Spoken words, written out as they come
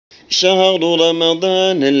شهر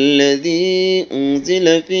رمضان الذي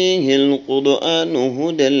أنزل فيه القرآن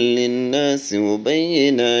هدى للناس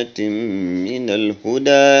وبينات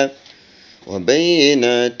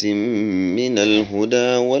من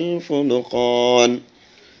الهدى والفرقان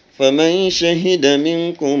فمن شهد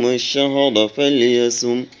منكم الشهر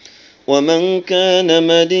فليصم ومن كان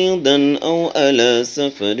مريضا أو على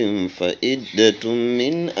سفر فعدة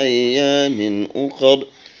من أيام أخر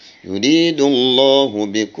يريد الله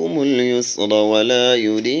بكم اليسر ولا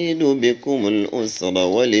يريد بكم الأسر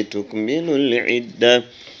ولتكملوا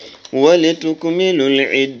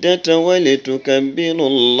العدة ولتكبروا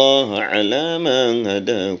الله على ما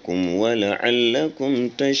هداكم ولعلكم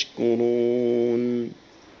تشكرون.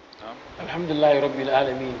 الحمد لله رب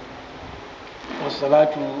العالمين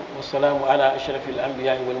والصلاة والسلام على أشرف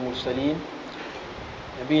الأنبياء والمرسلين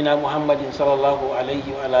نبينا محمد صلى الله عليه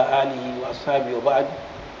وعلى آله وأصحابه وبعد.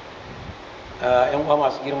 ‘yan uwa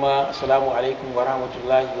masu girma, assalamu alaikum wa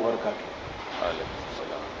rahmatullahi wa barakatuh.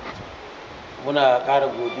 Muna ƙara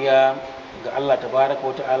godiya ga Allah tabaraka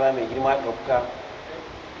wa ta'ala mai girma ɗauka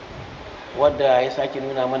wadda ya sake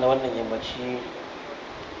nuna mana wannan yammaci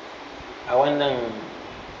a wannan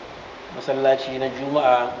masallaci na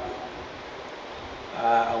juma'a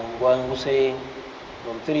a unguwan Hussein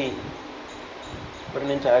Domtiri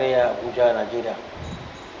birnin tarayya Abuja, Najeriya,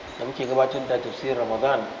 da muke gabatar da tafsir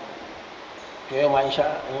Ramadan. To yau ma in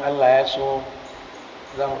Allah ya so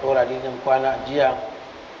za mu ɗora daidai kwana a jiya,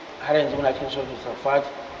 har yanzu muna cikin suratul Safat,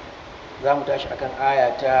 za mu tashi akan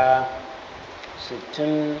aya ta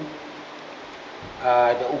 63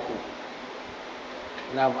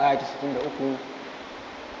 na aya ta 63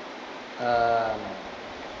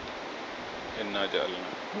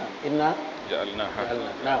 inna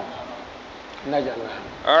ja'alnaha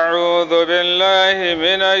أعوذ بالله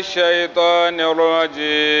من الشيطان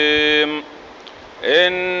الرجيم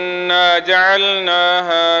إنا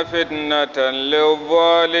جعلناها فتنة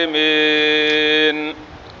للظالمين.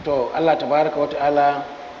 To Allah tabaraka wa ta'ala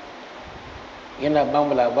yana ba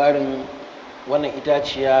mu labarin wannan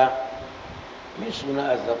itaciya mai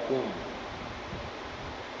suna azzaqum.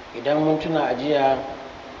 Idan mun tuna ajiya,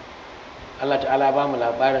 Allah ta'ala ba mu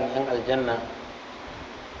labarin 'yan aljanna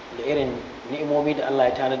da irin ni'imomi da Allah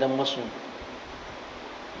ya tanadar masu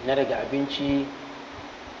na daga abinci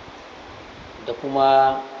da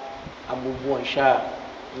kuma abubuwan sha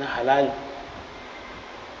na halal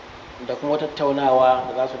da kuma tattaunawa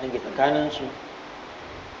da za su dinga tsakaninsu.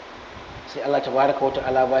 Sai Allah tabaraka wa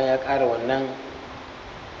ta'ala bayan ya ƙara wannan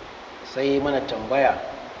sai mana tambaya,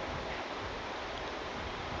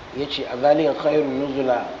 ya ce a zalika khairun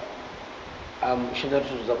nuzula am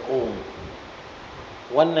shajaratu zaqum.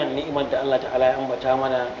 Wannan ni'imar da Allah ta'ala ya ambata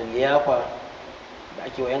mana da liyafa da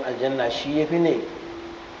ake wa 'yan aljanna shi ya fi ne,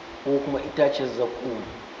 ko kuma itaciyar zaƙum,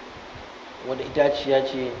 wadda itaciya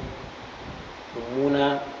ce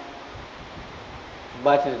mummuna,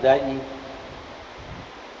 ba ta da daɗi,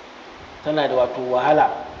 tana da wato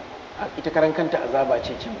wahala, ita karan kanta azaba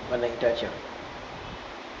ce cin wannan itaciyar.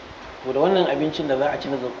 To da wannan abincin da za a ci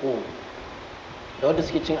na zaƙum da wanda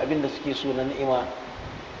suke cin abin da suke so na ni'ima,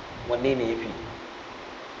 wanne ne ya fi?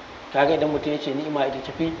 Kaga idan mutum ya ce ni'ima ita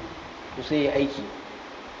tafi, to sai ya aiki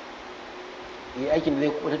aikin da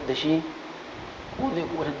zai kubutar da shi ko zai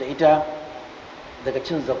kubutar da ita daga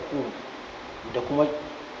cin zakku da kuma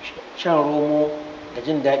shan romo da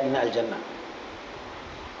jin daɗi na aljanna.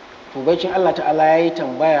 To baicin Allah ta'ala ya yi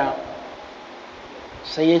tambaya,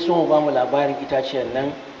 sai ya so mu ba mu labarin itaciyar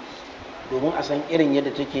nan domin a san irin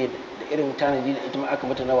yadda take da irin tanadi da ita ma aka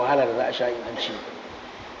mata na wahala da za a sha in an ci.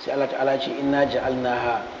 Sai Allah ta'ala ce inna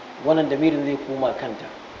ja'alnaha, wannan damirin zai koma kanta,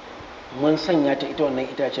 mun sanya ta ita wannan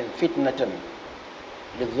itacen fitnatan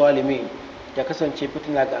lizzalimin, ta kasance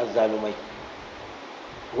fitina ga azzalumai,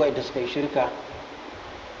 wa'anda suka yi shirka,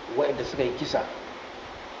 wa'anda suka yi kisa,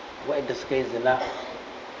 wa'anda suka yi zina,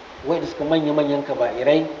 wa'anda suka manya-manyan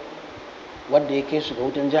kaba'irai wanda ya kai su ga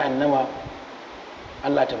wutan jahannama.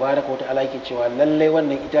 Allah tabaraka wa ta'ala yake cewa lallai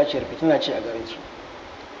wannan itaciyar fitina ce a gare su,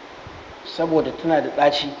 saboda tana da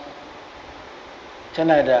ɗaci,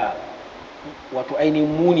 tana da wato ainihin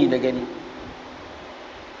muni da gani,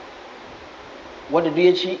 wanda duk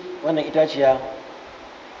ya ci wannan itaciya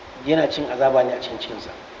yana cin azaba ne a cikin cikinsa.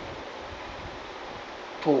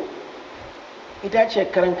 To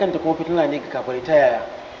itaciyar karan kanta kuma fitina ne ga kafirai. Ta yaya?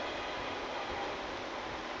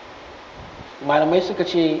 Malamai suka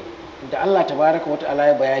ce da Allah tabaraka wa ta'ala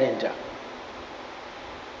ya bayaninta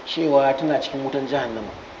cewa tana cikin wutan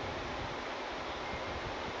jahannama,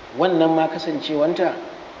 wannan ma kasancewanta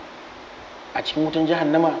a cikin wutan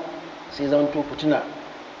jahannama sai zamanto fitina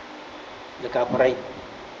da kafirai,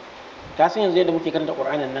 ka san yanzu yadda muke karanta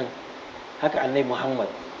Qur'anin nan haka Annabi Muhammad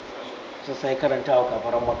sai karantawa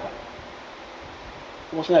kafaran Makka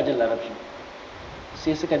kuma suna jin larabci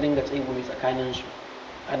sai suka dinga tsegumi tsakaninsu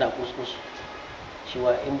ana kuskus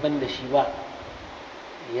cewa in ban da shi ba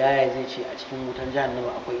yaya zai ce a cikin wutan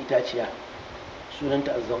jahannama akwai itaciya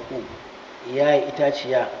sunanta azzaqum yaya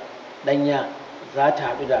itaciya danya za ta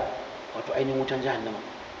haɗu da wato ainihin wutan jahannama,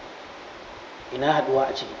 ina haɗuwa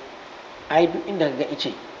a ciki? Ai duk inda ga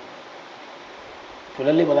ice to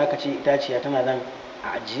lalle ba za ka ce itaciya tana nan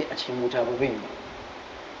a ajiye a cikin wuta ba, bai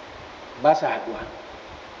ba sa haɗuwa.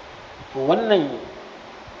 To wannan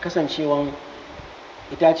kasancewan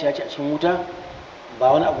itaciya ce a cikin wuta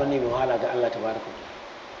ba wani abu ne mai wahala ga Allah tabaraka wa ta'ala,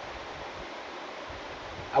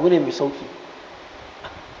 abu ne mai sauki.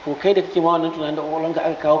 To kai da kake ma wannan tunanin da ƙwaƙwalwanka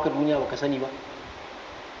aka kawo ka duniya baka sani ba,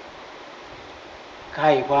 ka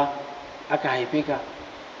haifa aka haife ka,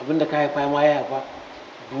 abinda ka haifa ma ya haifa,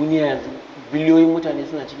 duniya yanzu biliyoyin mutane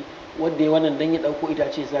suna ciki, wanda ya wannan dan ya ɗauko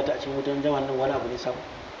itace za ta a cikin wutan jama'a nan wani abu ne sabo.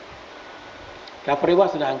 Kafirai ba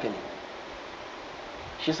su da hankali,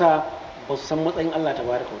 shi sa ba su san matsayin Allah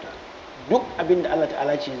tabaraka wa ta'ala. Duk abin da Allah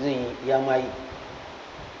ta'ala ce zai yi ya mayi,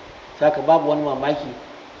 saka babu wani mamaki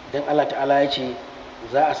dan Allah ta'ala ya ce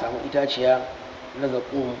za a samu itaciya na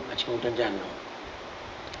zaƙum a cikin wutan jahannama.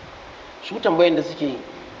 Su tambayan da suke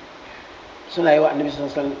suna yi wa annabi sallallahu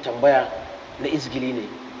alaihi wasallam tambaya na izgili ne,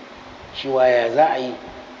 cewa ya za a yi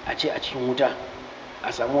a ce a cikin wuta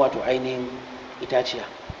a samu wato ainihin itaciya.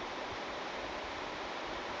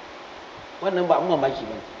 Wannan ba an mamaki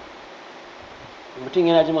ba, mutum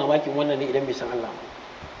yana ji mamakin wannan ne idan bai san Allah ba.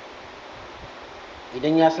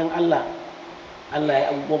 Idan ya san Allah, Allah ya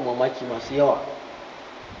abubuwan mamaki masu yawa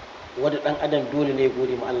wadda ɗan adam dole ne ya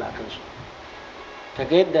gode ma Allah a kansu. Ka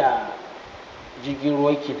ga yadda jirgin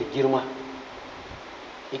ruwa yake da girma,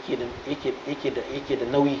 yake da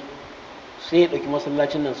nauyi, sai ya ɗauki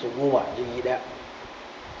masallacin nan su 10 jirgi ɗaya,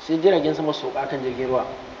 sai jiragen sama su kan jirgin ruwa,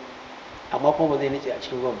 amma kuma ba zai nutse a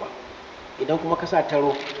cikin ruwan ba. Idan kuma ka sa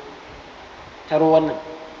taro wannan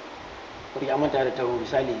kuri amanta da taro,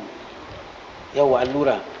 misali yawa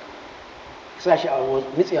allura, sa shi a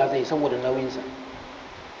nutsewa zai saboda nauyinsa,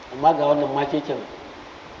 amma ga wannan makeken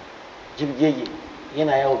jirgege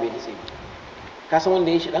yana yawo bai nutse ba. Ka san wanda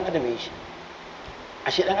ya shi dan adam ya shi,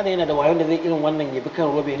 ashe dan adam yana da wayon da zai irin wannan ya bi kan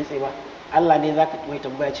ruwa bai nutse ba. Allah ne zaka mai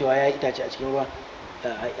tambaya cewa ya yi itace a cikin ruwa,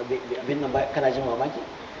 abin nan ba kana jin mamaki?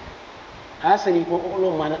 Hasali ko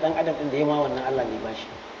ƙwaƙwalwar ma na dan adam din da ya ma wannan Allah ne ba shi.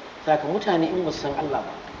 Saka mutane in ba su san Allah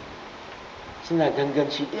ba suna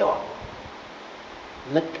ganganci da yawa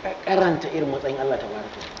na karanta irin matsayin Allah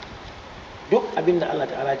tabaraka. Duk abin da Allah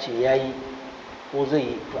ta'ala ce yayi ko zai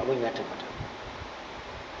yi, to abin ya tabbata.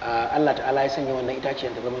 Allah ta'ala ya sanya wannan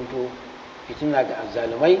itaciyar ta zamanto fitina ga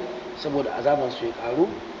azzalumai saboda azaban su ya karu,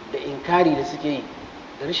 da inkari da suke yi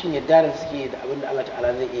da rashin yadda da suke yi da abin da Allah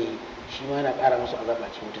ta'ala zai iya yi, shi ma yana ƙara musu azaba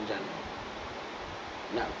cikin mutum jahannama.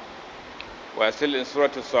 Na'am. We are still in Surah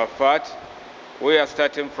As-Saffat. We are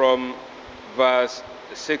starting from verse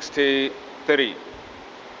 63.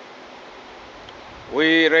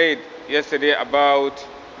 We read yesterday about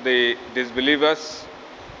the disbelievers,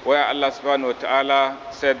 where Allah subhanahu wa ta'ala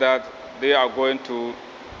said that they are going to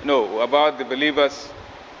know about the believers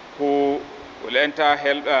who will enter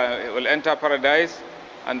paradise,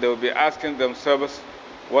 and they will be asking themselves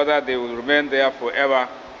whether they will remain there forever.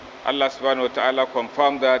 Allah subhanahu wa ta'ala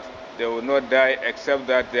confirmed that they will not die except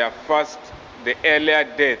that their first, the earlier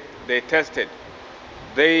death they tested,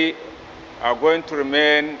 they are going to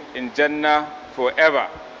remain in Jannah forever.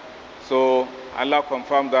 So Allah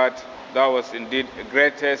confirmed that that was indeed the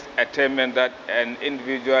greatest attainment that an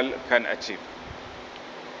individual can achieve.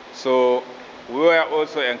 So we were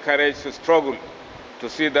also encouraged to struggle to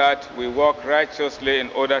see that we walk righteously in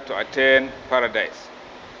order to attain paradise.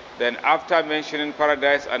 Then after mentioning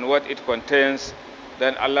paradise and what it contains,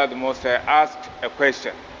 then Allah the Most High asked a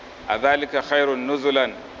question: أَذَلِكَ خَيْرٌ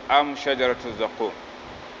نُزُلًا أَمْ شَجَرَةُ الزَّقُومِ?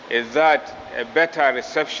 Is that a better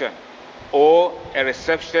reception, or a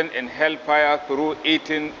reception in hellfire through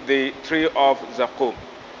eating the tree of Zaqum?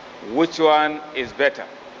 Which one is better?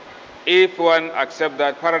 If one accepts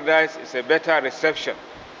that paradise is a better reception,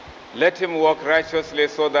 let him walk righteously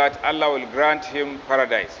so that Allah will grant him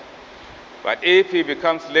paradise. But if he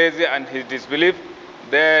becomes lazy and he disbelieves,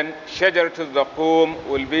 then Shajaratul Zaqum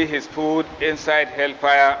will be his food inside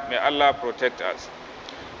hellfire. May Allah protect us.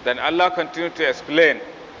 Then Allah continued to explain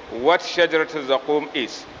what Shajaratul Zaqum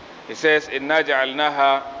is. He says, Inna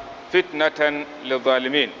ja'alnaha fitnatan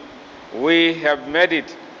lidh-dhalimin. We have made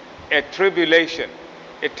it a tribulation,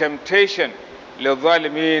 a temptation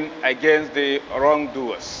lidh-dhalimin, against the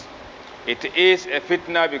wrongdoers. It is a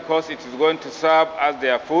fitna because it is going to serve as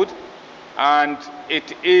their food, and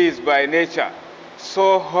it is by nature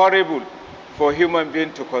so horrible for human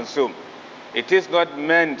being to consume. It is not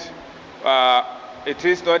meant, it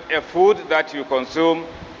is not a food that you consume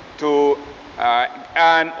to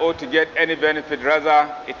earn or to get any benefit.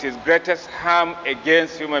 Rather, it is greatest harm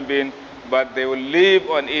against human being, but they will live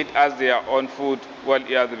on it as their own food.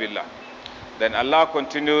 Wal-iyadhu billah. Then Allah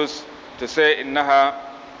continues to say, Inna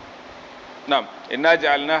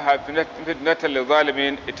ja'alnaha fitnatan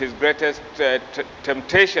lil-zalimin. It is greatest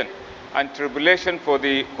temptation and tribulation for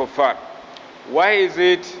the kuffar. Why is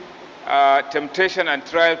it temptation and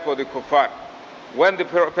trial for the kuffar? When the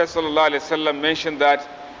Prophet ﷺ mentioned that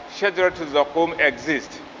Shajaratul Zaqum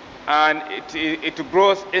exists and it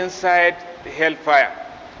grows inside the hellfire,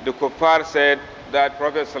 the kuffar said that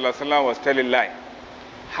Prophet ﷺ was telling lie.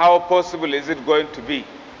 How possible is it going to be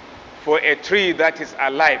for a tree that is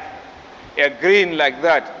alive, a green like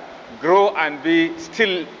that, grow and be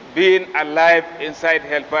still being alive inside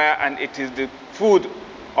hellfire, and it is the food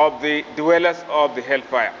of the dwellers of the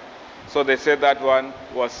hellfire? So they said that one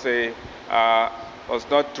was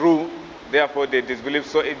not true, therefore they disbelieved.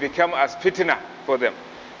 So it became as fitna for them.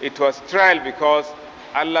 It was trial because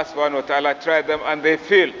Allah subhanahu wa ta'ala tried them and they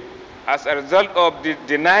failed. As a result of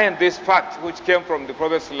denying this fact which came from the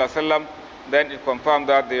Prophet sallallahu alaihi wasallam, then it confirmed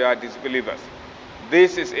that they are disbelievers.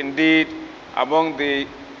 This is indeed among the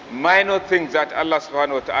minor things that Allah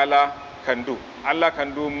subhanahu wa ta'ala can do. Allah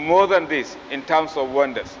can do more than this in terms of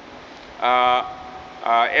wonders.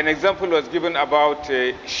 An example was given about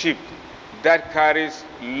a ship that carries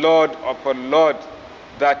load upon load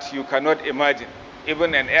that you cannot imagine.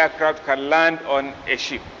 Even an aircraft can land on a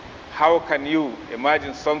ship. How can you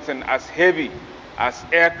imagine something as heavy as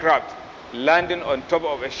aircraft landing on top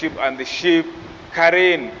of a ship, and the ship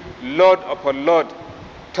carrying load upon load,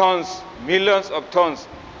 tons, millions of tons,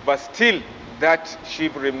 but still that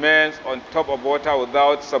ship remains on top of water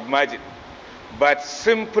without submerging? But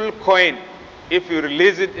simple coin, if you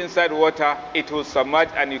release it inside water, it will submerge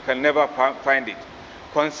and you can never find it.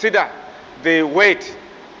 Consider the weight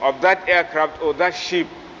of that aircraft or that ship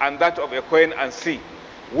and that of a coin and see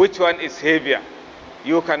which one is heavier.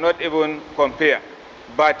 You cannot even compare.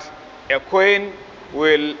 But a coin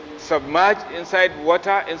will submerge inside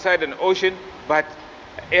water, inside an ocean, but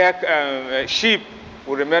a ship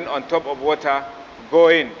will remain on top of water,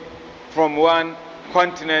 going from one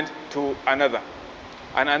continent to another.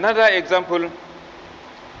 And another example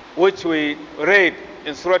which we read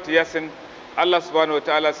in Surah Yasin, Allah subhanahu wa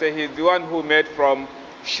ta'ala says He is the one who made from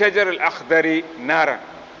Shajar al-Akhdari Nara,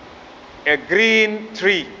 a green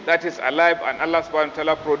tree that is alive, and Allah subhanahu wa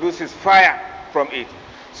ta'ala produces fire from it.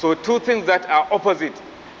 So two things that are opposite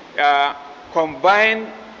combined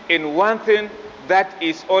in one thing that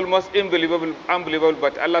is almost unbelievable,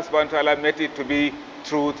 but Allah subhanahu wa ta'ala made it to be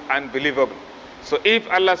truth and believable. So if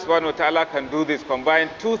Allah subhanahu wa ta'ala can do this, combine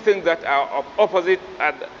two things that are opposite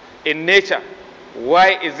in nature,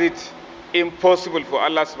 why is it impossible for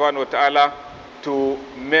Allah subhanahu wa ta'ala to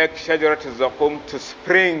make Shajarat al-Zaqum to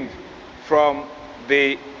spring from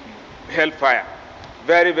the hellfire?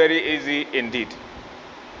 Very, very easy indeed.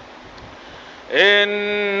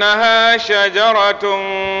 إنها شجرة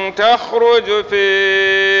تخرج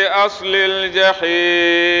في أصل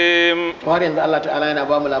الجحيم. har yanzu Allah ta'ala yana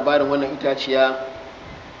ba mu labarin wannan itaciya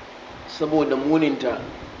saboda muninta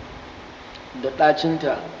da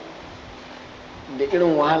ɗacinta da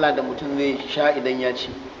irin wahala da mutum zai sha idan ya ci.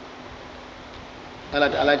 Allah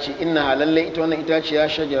ta'ala ce inna lallai ita wannan itaciya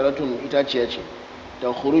shajaratun itaciya ce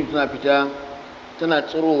ta khuruj, tana fita tana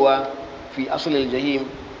tsirowa fi aslil jahim,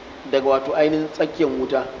 daga wato ainihin tsakiyar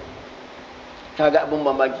wuta. Kaga abin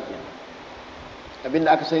mamaki kenan.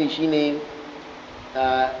 Abinda aka sani shine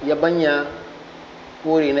yabanya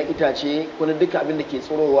kore na itace ko na duka abin da ke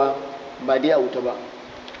tsirowa ba dai a wuta ba,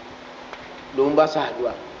 domin ba su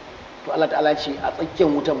haduwa. To Allah ta'ala ce a tsakiyar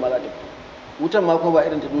wutan ma za ta fito. Wutan ma kuma ba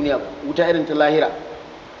irin ta duniya ba, wuta irin ta lahira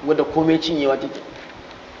wadda komai cinyewa take.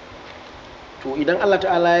 To idan Allah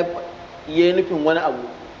ta'ala ya yi nufin wani abu,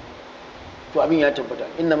 to abin ya tabbata.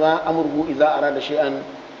 Inna ma amruhu idza arada shay'an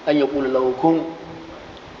an yaqula lahu kun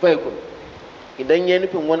fayakun. Idan ya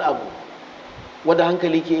nufin wani abu wanda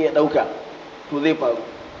hankali ke iya dauka, to zai faru.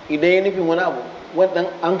 Idan ya nufin wani abu wanda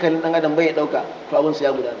hankalin dan adam bai ya dauka, to abin sa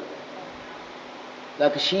ya gudana.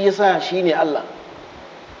 Zaka shi yasa shine Allah,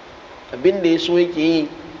 abin da ya so yake yi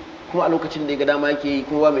kuma a lokacin da ya ga dama yake yi,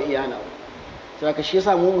 kuma ba mai iya hana. Zaka shi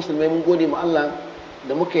yasa mu musulmai mun gode ma Allah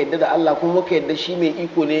da muka yadda da Allah, kuma muka yadda shi mai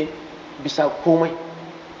iko ne bisa komai.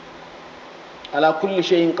 Ala kulli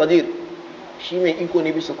shay'in qadir, shi mai iko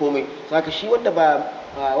ne bisa komai. Saka shi wanda ba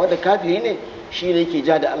wanda kafiri ne shi ne yake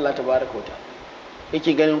ja da Allah tabaraka wa ta'ala,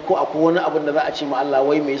 yake ganin ko akwai wani abin da za a ce ma Allah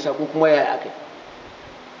wai me yasa ko kuma yaya akai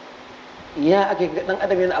ga dan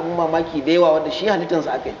adam yana abun mamaki da yawa wanda shi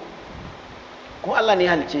halittansa akai kuma Allah ne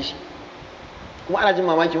ya halicce shi kuma ana jin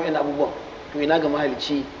mamaki wa'in abubuwan, to ina ga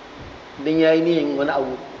mahalicci dan yayi niyyar wani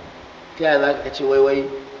abu ta yaya za ka ce wai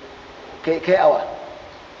kai awa.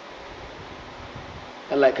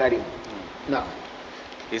 Allah ya kare mu. Na'am.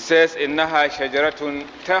 He says, إنها شجرة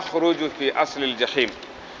تخرج في أصل الجحيم.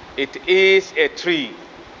 It is a tree,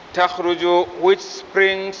 تخرج, which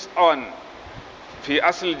springs on في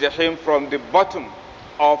أصل الجحيم, from the bottom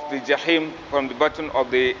of the Jahim, from the bottom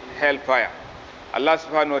of the hellfire. Allah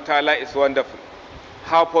subhanahu wa ta'ala is wonderful.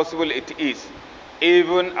 How possible it is,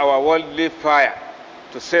 even our worldly fire,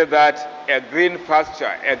 to say that a green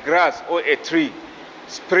pasture, a grass or a tree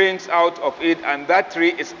springs out of it and that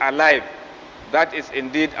tree is alive. That is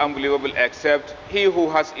indeed unbelievable, except he who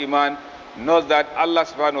has Iman knows that Allah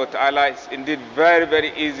subhanahu wa ta'ala is indeed very,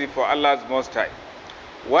 very easy for Allah's Most High.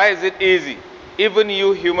 Why is it easy? Even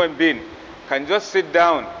you human being can just sit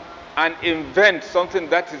down and invent something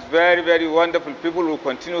that is very, very wonderful. People will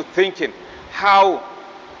continue thinking, how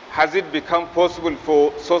has it become possible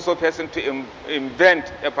for so person to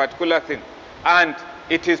invent a particular thing? And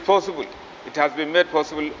it is possible. It has been made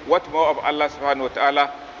possible. What more of Allah subhanahu wa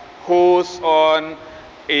ta'ala, whose on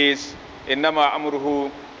is إنما أمره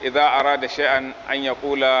إذا أراد شيئا أن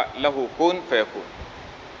يقول له كن فيكون.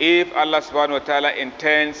 If Allah subhanahu wa ta'ala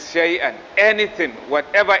intends shay'an, anything,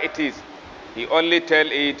 whatever it is, He only tell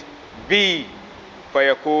it be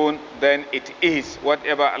fayakun, then it is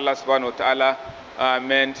whatever Allah subhanahu wa ta'ala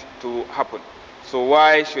meant to happen. So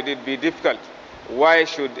why should it be difficult? Why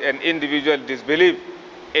should an individual disbelieve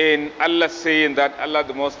in Allah saying that Allah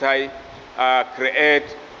the Most High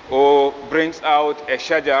create or brings out a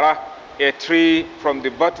shajara, a tree from the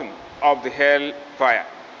bottom of the hell fire?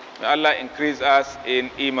 May Allah increase us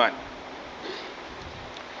in Iman.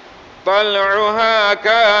 طلعها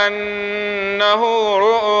كأنه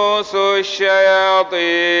رؤوس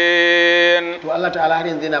الشياطين. To Allah ta'ala har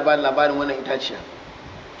yanzu yana ba labarin wannan itaciya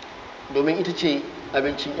domin ita ce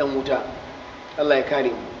abincin yan wuta. Allah ya kare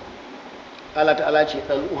mu. Allah ta'ala ce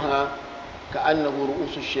ɗal'uha ka annahu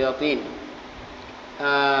ru'usu shayatin.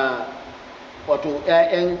 Wato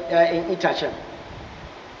 ‘ya'yan itacen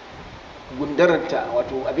gundararta,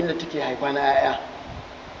 wato abinda take haifa na ‘ya'ya,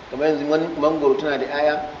 kamar yanzu mangoro tana da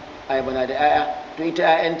 ‘ya'ya, ayaba na da ‘ya'ya, to ita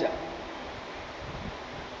 ‘ya'yanta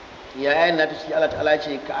 ‘ya'yan na ta ce Allah ta'ala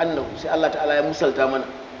ce ka annahu, sai Allah ta'ala ya musalta mana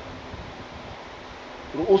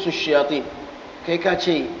ru'usu shayatin, kai ka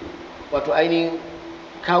ce wato ainihin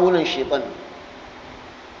kawunan shaitan.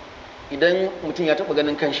 Idan mutum ya taɓa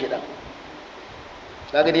ganin kan shaitan,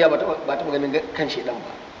 kaga dai ba taɓa ganin kan shaitan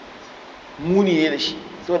ba, muni ne da shi,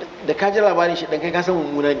 saboda da ka ji labarin shaitan kai ka san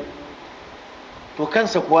mummuna ne, to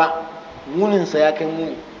kansa kuwa muninsa ya kai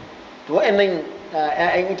muni. To waɗannan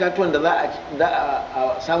 ‘ya'yan itatuwan da za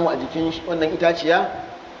a samu a jikin wannan itaciya,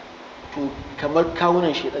 to kamar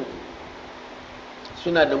kawunan shaitan,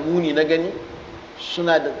 suna da muni na gani,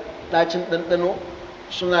 suna da ɗacin ɗanɗano,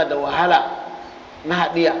 suna da wahala na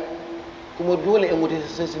haɗiya, kuma dole ‘yan wuta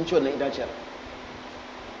sai sun ci wannan itaciyar,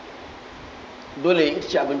 dole ita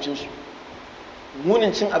ce abincinsu.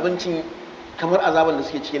 Munin cin abincin kamar azaban da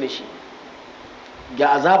suke cike da shi,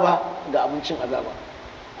 ga azaba ga abincin azaba,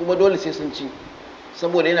 kuma dole sai sun ci,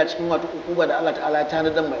 saboda yana cikin wato ukuba da Allah ta'ala ta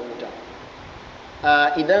nadan mai wuta.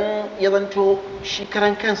 Idan ya zanto shi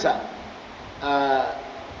karan kansa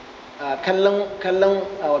kallon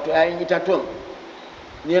wato 'ya'yan itatuwan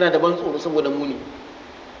ne yana da ban tsoro saboda muni,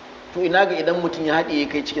 to ina ga idan mutum ya haɗe ya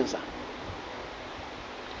kai cikinsa.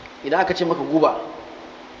 Idan aka ce maka guba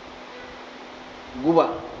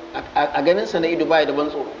a ganinsa na ido baya da ban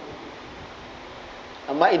tsoro,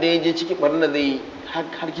 amma idan ya je ciki ɓarna zai yi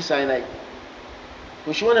har kisa yana yi,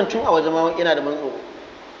 to shi wannan tun a waje ma yana da ban tsoro,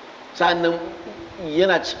 sa'an nan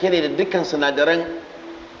yana cike ne da dukkan sinadaran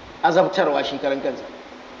azabtarwa shi karan kansa.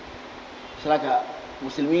 Saka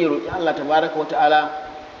musulmi ya roƙi Allah tabaraka wa ta'ala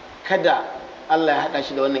kada Allah ya haɗa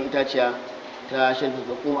shi da wannan itaciya ta shirku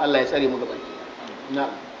da kuma Allah ya tsare mu gaba. Na'am.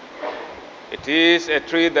 It is a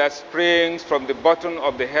tree that springs from the bottom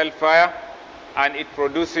of the hellfire and it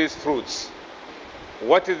produces fruits.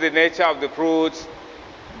 What is the nature of the fruits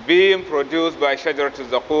being produced by Shajaratul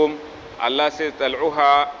Zaqum? Allah says,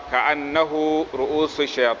 Tal'uha ka'annahu ru'usu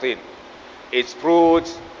shayatin. Its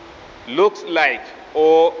fruits looks like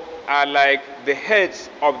or are like the heads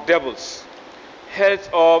of devils, heads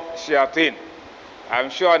of shayatin. I'm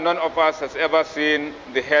sure none of us has ever seen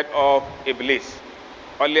the head of Iblis.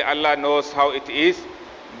 Only Allah knows how it is,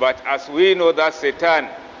 But as we know that Satan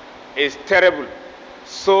is terrible,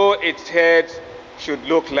 so its head should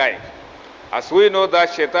look like. As we know that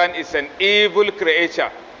Satan is an evil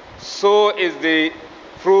creature, so is the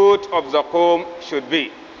fruit of Zakum should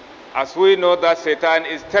be. As we know that Satan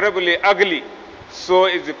is terribly ugly, so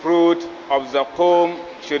is the fruit of Zakum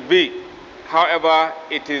should be. However,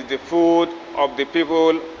 it is the food of the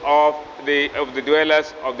people of the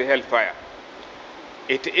dwellers of the hellfire.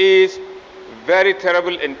 It is very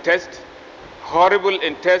terrible in taste, horrible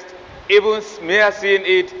in taste. Even mere seeing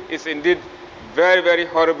it is indeed very, very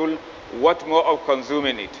horrible. What more of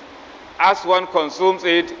consuming it? As one consumes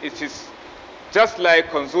it, it is just like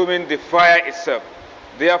consuming the fire itself.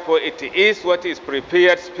 Therefore, it is what is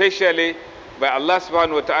prepared specially by Allah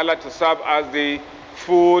subhanahu wa ta'ala to serve as the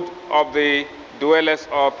food of the dwellers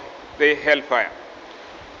of the hellfire.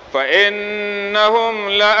 فإنهم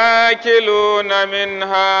لآكلون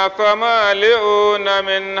منها فمالئون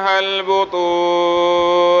منها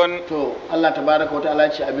البطون. To Allah tabaraka wa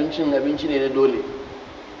ta'ala ce abinci ne na dole,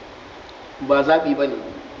 ba zaɓi ba ne.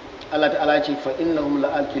 Allah ta'ala ce fa'innahum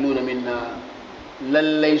la'akiluna minha,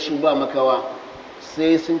 lallai su ba makawa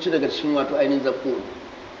sai sun ci daga cikin wato ainihin zaƙo.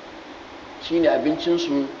 Shi ne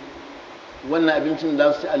abincinsu, wannan abincin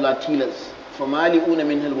da su ci Allah tilas, famali'una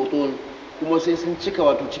minha albutun, kuma sai sun cika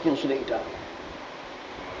wato cikinsu da ita.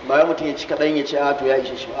 Bayan mutum ya ci kaɗan ya ce a to ya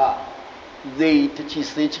ishe shi, a zai ta ci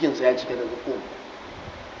sai cikinsa ya cika da zaƙo.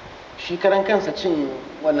 Shi karan kansa cin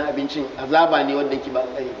wannan abincin azaba ne wanda yake ba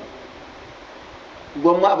tsari ba.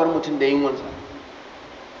 Gwamma a bar mutum da yunwansa,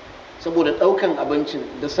 saboda ɗaukan abincin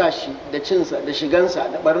da sa shi da cinsa da shigansa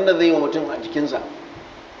da barin da zai yi wa mutum a jikinsa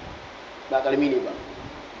ba ƙarami ne ba.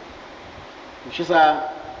 Shi sa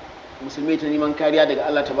musulmi ta neman kariya daga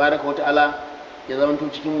Allah tabaraka wa ta'ala ya zamanto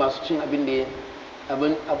cikin masu cin abin da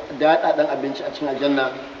daɗaɗɗen abinci a cikin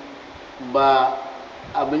aljanna, ba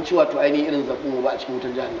abinci wato ainihin irin zaƙo ba a cikin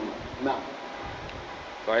wutar jahannama. Na'am.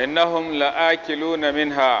 Fa innahum la'akiluna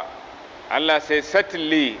minha. Allah says,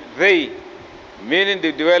 certainly they, meaning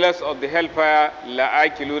the dwellers of the hellfire,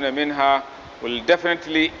 la'akiluna minha, will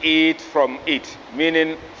definitely eat from it,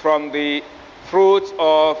 meaning from the fruits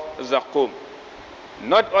of Zakum.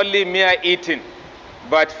 Not only mere eating,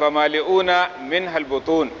 but famali'una minha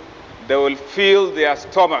al-butun. They will fill their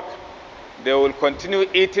stomach. They will continue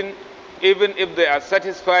eating, even if they are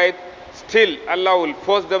satisfied. Still, Allah will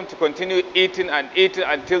force them to continue eating and eating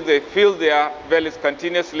until they fill their bellies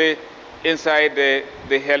continuously inside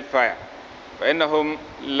the hellfire. فإنهم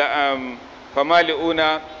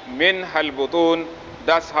فمالئون منها البطون.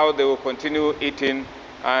 That's how they will continue eating,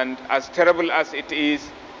 and as terrible as it is,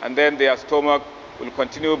 and then their stomach will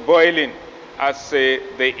continue boiling as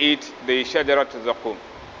they eat the shajarat zakum.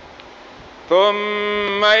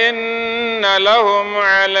 ثم إن لهم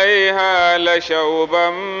عليها لشوبا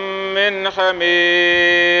من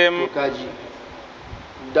حميم. Kaji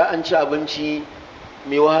da an ci abinci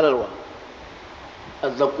mai wahalarwa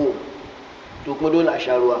azzako, to kuma dole a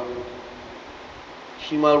sha ruwa,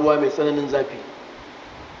 shi ma ruwa mai tsananin zafi,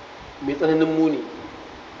 mai tsananin muni,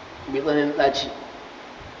 mai tsananin ɗaci.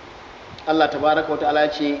 Allah tabaraka wa ta'ala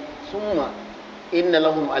ce summa inna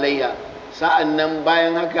lahum alayya, sa'an nan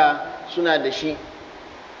bayan haka suna da shi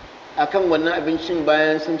akan wannan abincin.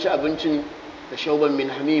 Bayan sun ci abincin, da shauban min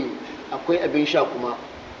hamim, akwai abin sha kuma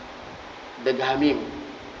daga hamim,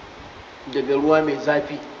 daga ruwa mai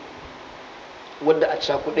zafi wadda a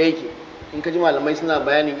cakuɗe yake. In ka ji malamai suna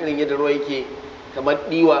bayanin irin yadda ruwa yake kamar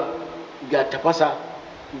ɗiwa, ga tafasa,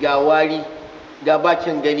 ga wari, ga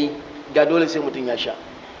bakin gani, ga dole sai mutum ya sha.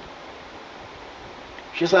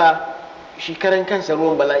 Shi sa shi karan kansa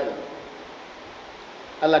ruwan bala'i.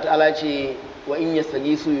 Allah ta'ala ce wa in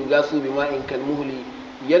yastagisu yugasu bima'in kalmuhli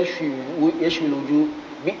yashwiluju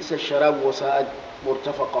bi'sa sharabu wa sa'ad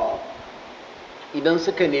murtafaqa. Idan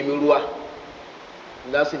suka nemi ruwa,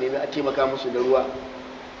 za su nemi a taimaka musu da ruwa,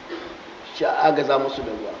 shi a agaza musu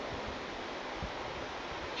da ruwa,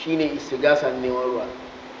 shine istigasa neman ruwa.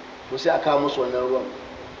 To sai a kawo musu wannan ruwan,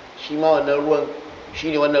 shi ma wannan ruwan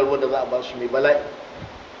shine wannan ruwan da za a ba su mai bala'i.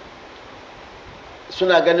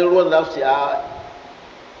 Suna ganin ruwan za su ce a,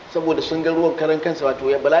 saboda sun ga ruwan karan kansa wato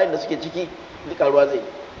ya bala'in da suke ciki duka ruwa zai.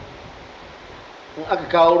 In aka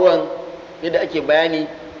kawo ruwan yadda ake bayani,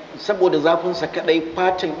 saboda zafinsa kadai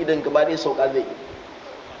fatan idan gaba ɗaya sauka zai yi,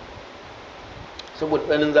 saboda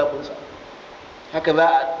tsananin zafinsa. Haka za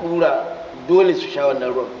a ɗura dole su sha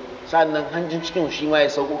wannan ruwan, sannan hanjin cikin shi ma ya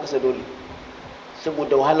sauko kasa dole,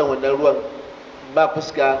 saboda wahalar wannan ruwan, ba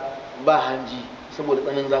fuska ba hanji, saboda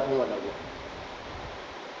tsananin zafin wannan ruwan.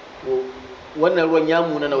 To wannan ruwan ya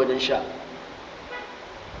munana wajen sha,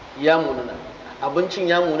 ya munana, abincin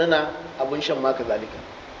ya munana, abin shan ma kazalika.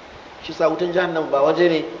 shi sa wutan jahannama ba waje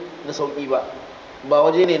ne na sauki ba, ba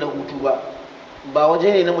waje ne na hutu ba, ba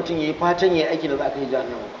waje ne na mutum yayi fatan yayi aiki da za ka yi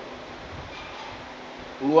jahannama ba.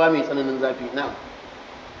 Ruwa mai tsananin zafi. Na'am.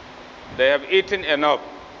 They have eaten enough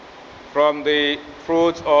from the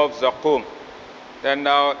fruits of Zaqqum. Then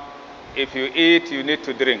now, if you eat, you need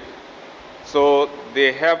to drink. So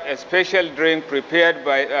they have a special drink prepared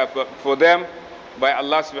for them by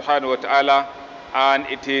Allah subhanahu wa ta'ala, and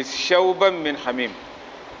it is shawban min hamim,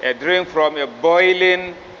 a drink from a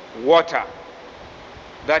boiling water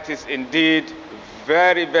that is indeed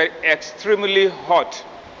very, very extremely hot.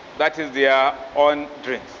 That is their own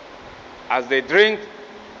drink. As they drink,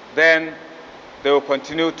 then they will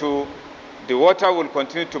continue to, the water will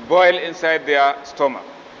continue to boil inside their stomach.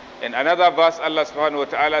 In another verse, Allah subhanahu wa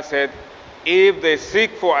ta'ala said, if they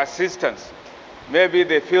seek for assistance, maybe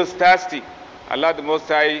they feel thirsty, Allah the Most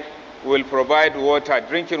High will provide water,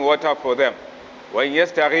 drinking water for them. وَإِنْ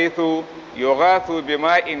يَسْتَغِيثُوا يُغَاثُوا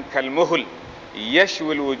بِمَاءٍ كَالْمُهُلِ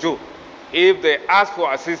يَشْوِي الْوُجُوهِ. If they ask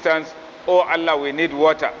for assistance, oh Allah, we need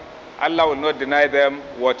water, Allah will not deny them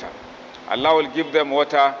water. Allah will give them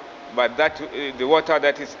water, but the water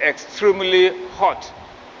that is extremely hot,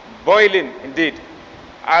 boiling indeed.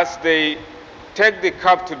 As they take the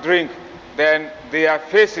cup to drink, then their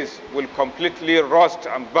faces will completely roast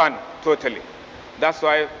and burn totally. That's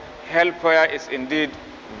why hellfire is indeed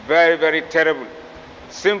very, very terrible.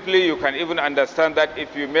 Simply, you can even understand that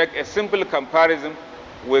if you make a simple comparison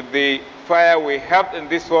with the fire we have in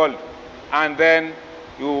this world, and then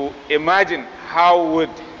you imagine how would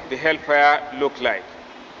the hellfire look like.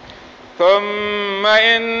 ثم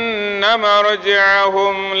إن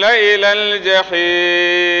مرجعهم لإلى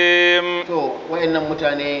الجحيم. To wayannan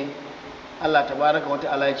mutane Allah tabaraka wa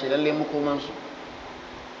ta'ala ya ce lalle makomansu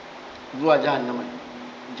zuwa jahannama,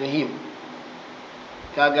 jahim.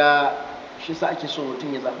 Kaga shi sa ake so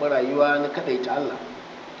mutum ya zaɓi rayuwa na kaɗaita Allah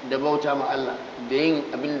da bauta ma Allah da yin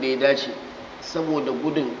abin da ya dace, saboda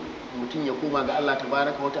gudun mutum ya koma ga Allah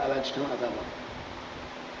tabaraka wa ta'ala cikin azaba.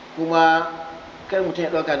 Kuma kar mutum ya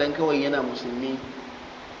ɗauka don kawai yana musulmi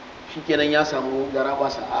shikenan ya samu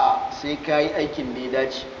garabasa. A sai ka yi aikin da ya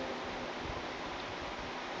dace,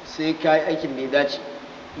 sai ka yi aikin da ya dace.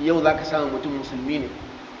 Yau za ka samu mutum musulmi ne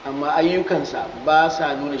amma ayyukansa ba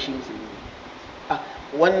sa nuna shi musulmi.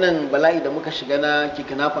 Wannan bala'i da muka shiga na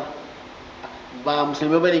kikinafa ba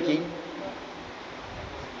musulmi ba ne ke yi?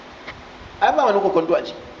 Ai ba wani kokonto a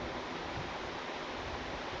ciki.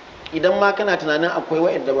 Idan ma kana tunanin akwai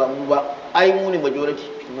wa'anda ba mu ba, ai mu ne majority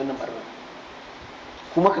cikin wannan barna.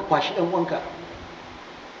 Kuma ka kwashi ɗan uwanka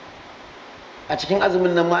a cikin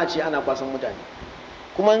azumin nan ma a ce ana kwasan mutane,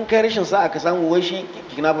 kuma in kai rashin sa'a ka samu wai shi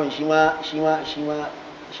kidnapping shi ma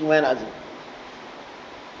yana azumi.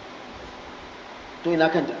 To ina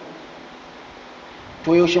kanta?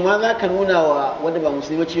 To yaushe ma za ka nuna wa wanda ba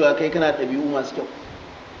musulmi cewa kai kana ɗabi'u masu kyau?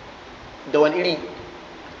 Da wani iri?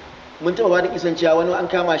 Mun taɓa ba da kisan cewa wani an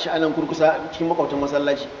kama shi a nan kurkusa cikin makwabtan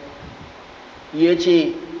masallaci, ya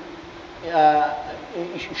ce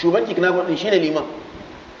shugaban kidnapping ɗin shi ne liman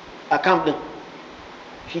a camp ɗin,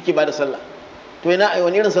 shi ke ba da sallah. To ina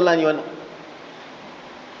wani irin sallah ne wannan?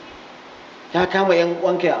 Ya kama yan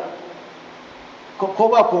wanka ko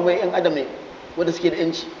ba komai, yan adam ne wanda suke da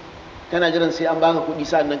yanci, kana jiran sai an baka kuɗi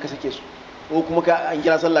sa'an nan ka sake su, ko kuma an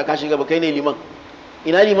kira sallah ka shiga ba kai ne liman.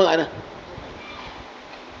 Ina liman anan?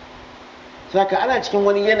 Saka ana cikin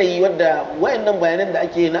wani yanayi wadda wayannan bayanan da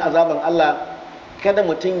ake na azaban Allah, kada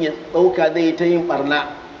mutum ya ɗauka zai ta yin barna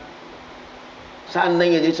sa'an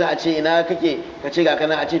nan ya je ta a ce ina kake, ka ce ga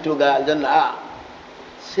kana, a ce to ga aljanna. A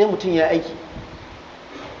sai mutum ya aiki.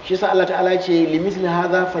 Shi sa Allah ta'ala ce limithli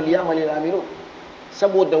hadha falyamalil amilun,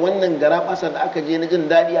 saboda wannan garabasa da aka je na jin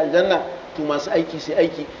daɗi aljanna, to masu aiki sai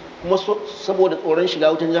aiki. Kuma saboda tsoron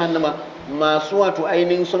shiga wutan jahannama, masu wato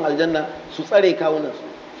ainihin son aljanna su tsare kawunan su.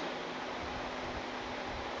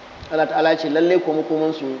 Allah ta'ala ce lalle ko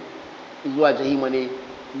makoman su zuwa jahima ne,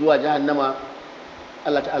 zuwa jahannama.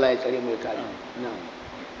 Allah ta'ala ya tsare mu ya kare.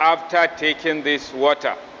 After taking this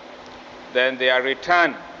water, then their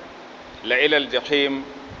return la ila al-jahim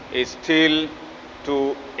is still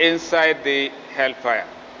to inside the hellfire,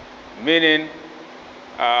 meaning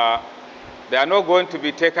they are not going to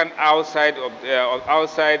be taken outside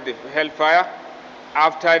outside the hellfire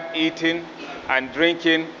after eating and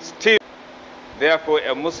drinking still. Therefore,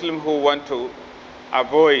 a Muslim who wants to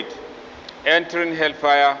avoid entering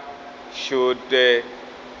hellfire should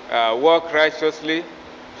work righteously,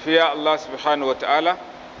 fear Allah subhanahu wa ta'ala,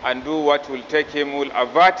 and do what will take him, will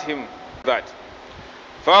avert him that.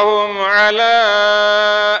 فهم على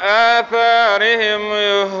آثارهم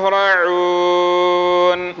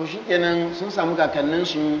يهرعون. To shikenan sun samu kakannin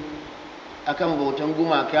su akan bautan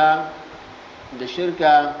gumaka da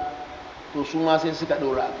shirka, to su ma sai suka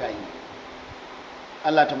ɗora a kai.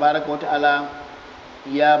 Allah tabaraka wa ta'ala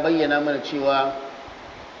ya bayyana mana cewa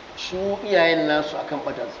su iyayen nasu akan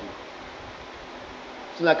ɓata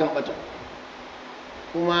suna kan ɓata,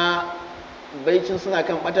 kuma baicin suna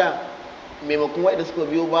kan ɓata, maimakon waɗanda suka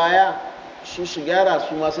biyo baya su gyara,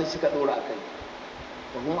 su ma sai suka ɗora a kai.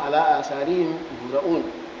 وهم على آثارهم يهرعون,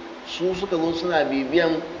 su suka zo suna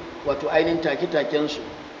bibiyan wato ainihin take-takensu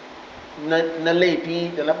na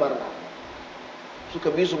laifi da na barna,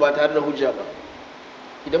 suka bi su ba tare da hujja ba.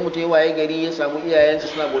 Idan mutum ya waye gari ya samu iyayensa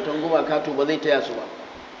suna bautan gumaka, to ba zai taya su ba,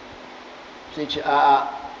 sai ce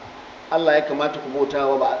a'a Allah ya kamata ku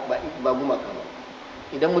bautawa ba gumaka ba.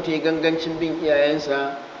 Idan mutum ya gangancin bin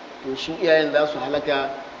iyayensa, to su iyayen za su halaka,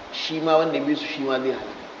 shi ma wanda bi su shi ma zai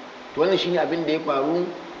halaka. To wannan shine abin da ya faru,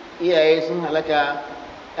 iyaye sun halaka,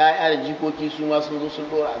 ƴaƴa da jikoki su ma sun zo sun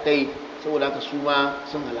dora akai, saboda haka su ma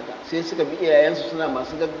sun halaka. Sai suka bi iyayensu suna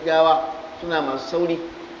masu gaggawa, suna masu sauri,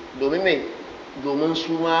 domin me? Domin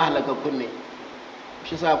su ma halakakkun ne.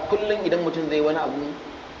 Shi sa kullum idan mutum zai wani abu,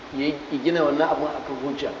 ya gina wannan abun akan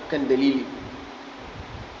hujja, kan dalili.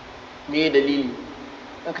 Me dalili?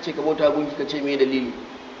 Aka ce ka bauta gunki, ka ce me dalili?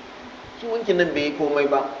 Shi gunkin nan bai yi komai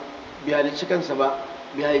ba, bai halicci kansa ba,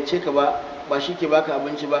 bai halice ka ba, ba shi ke baka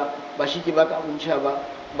abinci ba, ba shi ke baka abinci ba,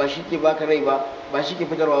 ba shi ke baka rai ba, ba shi ke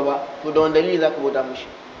fitarwa ba, to da wani dalili za ka bauta mashi?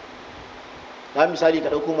 Na misali ka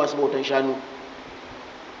ɗauko masu bautan shanu,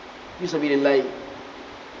 fi sabilillahi,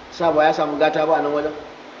 sa ba ya samu gata ba a nan wajen,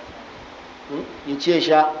 ya ce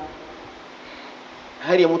sha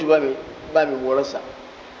har ya mutu ba mai morarsa.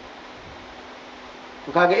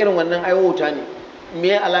 To kaga irin wannan aiwauta ne. Me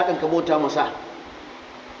ya alakan ka bauta masa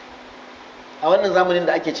a wannan zamanin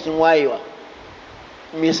da ake cikin wayewa?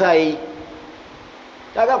 Me yasa yayi?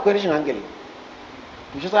 Kaga akwai rashin hankali.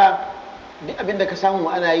 To shi sa duk abin da ka samu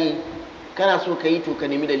ana yi, kana so ka yi, to ka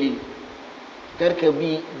nemi dalili, kar ka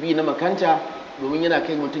bi na makanta, domin yana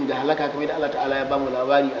kai mutum ga halaka, kamar da Allah ta'ala ya bamu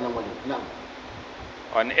labari a nan wajen. Na'am.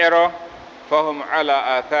 On error, fahum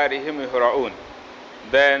ala atharihim yuhra'un.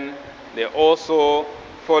 Then they also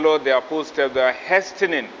follow their footsteps. They are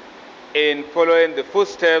hastening in following the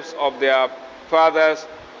footsteps of their fathers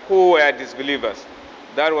who were disbelievers.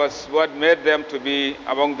 That was what made them to be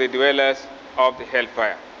among the dwellers of the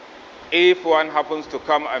hellfire. If one happens to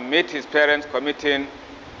come and meet his parents committing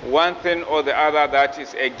one thing or the other that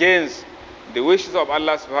is against the wishes of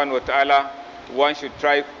Allah subhanahu wa ta'ala, one should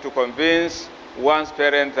try to convince one's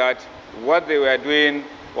parents that what they were doing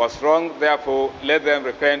was wrong, therefore let them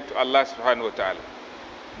repent to Allah subhanahu wa ta'ala.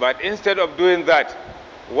 But instead of doing that,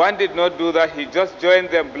 one did not do that, he just joined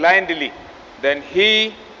them blindly. Then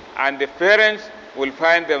he and the parents will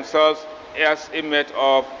find themselves as inmates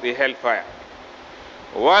of the hellfire.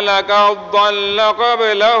 وَلَقَدْ ضَلَّ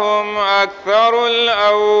قَبْلَهُمْ أَكْثَرُ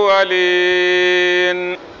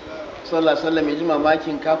الْأَوَّلِينَ. Sallallahu alaihi wasallam ya ji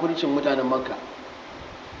mamakin kafircin mutanen Makka.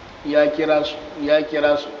 Ya kira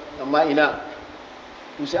su, amma ina?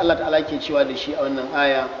 To sai Allah ta'ala ke cewa da shi a wannan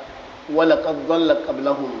aya, وَلَقَدْ ضَلَّ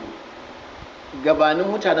قَبْلَهُمْ. Gabanin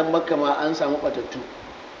mutanen Makka ma an samu batattu.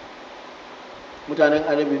 Mutanen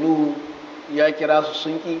Annabi Nuhu ya kira su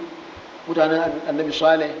sunki, mutanen Annabi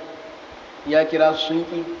Saleh ya kira su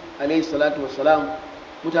sunki alayhi salatu wassalam,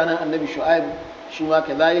 mutanen Annabi Shu'aib shi ma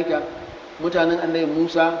kazalika, mutanen Annabi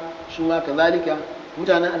Musa shi ma kazalika,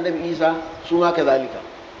 mutanen Annabi Isa su ma kazalika.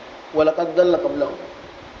 Walaqad dalla qablahum.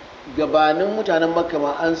 Gabanin mutanen Makka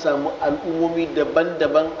ma an samu al'ummomi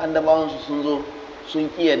daban-daban, annabawan su sun zo sun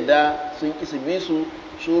ki yadda, sun ki su bi su,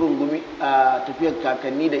 su rungumi a tafiyar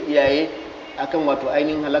kakanni da iyaye akan wato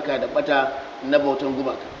ainihin halaka da bata na bautan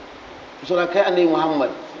gumaka. Sura kai annabi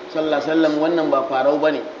Muhammad sallallahu alaihi wasallam, wannan ba farau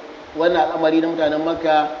bane, wannan al'amari na mutanen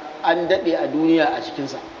Makka an dade a duniya a cikin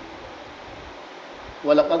sa.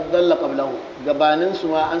 Walaqad dalla qablahu. Gabanin su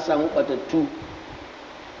ma an samu batattu,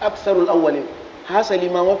 aksarul awwalin, hasali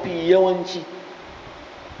ma mafi yawanci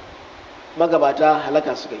magabata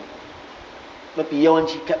halaka suka yi, mafi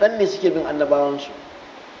yawanci kaɗan ne suke bin annabawansu.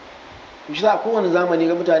 Shi sa a kowane zamani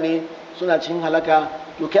ga mutane suna cikin halaka,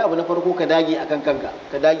 to kai abu na farko ka dage akan kanka,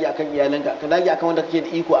 ka dage akan iyalanka, ka dage akan wanda kake da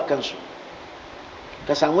iko akan su.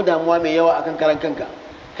 Ka samu damuwa mai yawa akan karan kanka,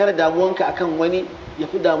 kada damuwanka akan wani ya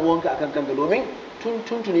fi damuwanka akan kanka, domin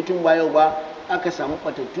tun ba yau ba aka samu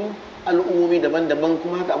batattu al'ummomi daban-daban,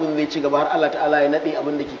 kuma haka abin zai ci gaba har Allah ta'ala ya nade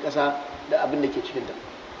abin da ke ƙasa da abin da ke cikin ta.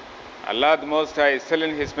 Allah the Most High is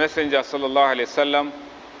telling His Messenger sallallahu alaihi wasallam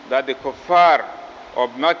that the kuffar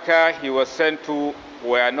of Mecca he was sent to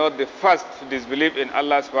were not the first to disbelieve in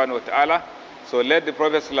Allah subhanahu wa ta'ala. So let the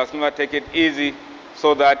Prophet sallallahu alaihi wasallam take it easy,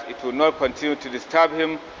 so that it will not continue to disturb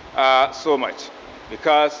him so much.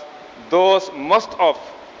 Because most of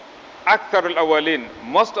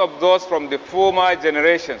those from the former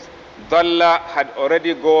generations, Dalla had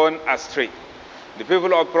already gone astray. The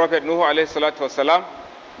people of Prophet Nuh alayhi salatu wasalam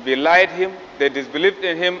belied him, they disbelieved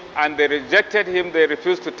in him, and they rejected him, they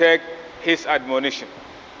refused to take his admonition.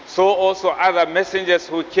 So also other messengers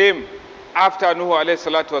who came after Nuh alayhi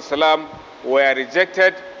salatu wasalam were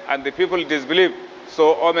rejected and the people disbelieved.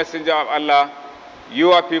 So, O Messenger of Allah,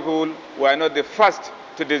 your people were not the first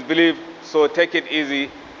to disbelieve, so take it easy.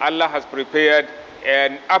 Allah has prepared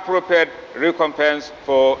an appropriate recompense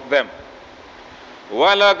for them.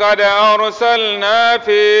 وَلَقَدْ أَرْسَلْنَا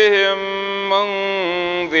فِيهِمْ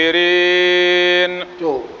مُنذِرِينَ.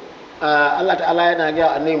 To Allah ta'ala yana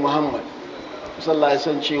ga annabi Muhammad sallallahu alaihi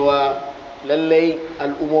wasallam cewa lallai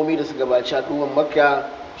al'ummomi da suka gabaci al'umman Makka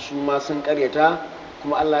su ma sun karyata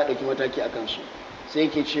kuma Allah ya dauki mataki akan su. Sai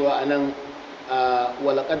yake cewa anan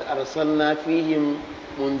walaqad arsalna fihim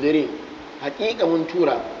munzirin, haƙiƙa mun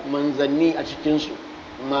tura manzanni a cikinsu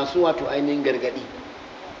masu wato ainihin gargaɗi.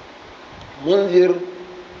 Munzir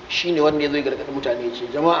shi ne wanda ya zo gargaɗi mutane ce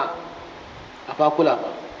jama'a a fakula fa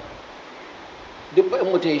duk in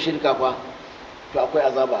mutum ya shirka fa to akwai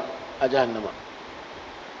azaba a jahannama.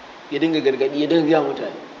 Ya dinga gargaɗi, ya dinga gaya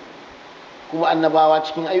mutane, kuma annabawa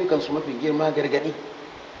cikin ayyukansu mafi girma gargaɗi.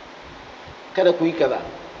 Kada ku yi kaza,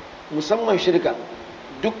 musamman shirka,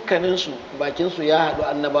 dukkaninsu bakinsu ya haɗu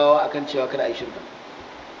annabawa akan cewa kada a yi shirka.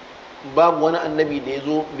 Babu wani annabi da ya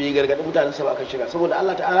zo bai gargaɗi mutanensa ba akan shirka, saboda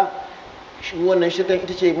Allah ta'ala shi wannan shirkan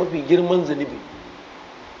ita ce mafi girman zunubi,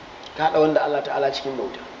 ka haɗa wanda Allah ta'ala cikin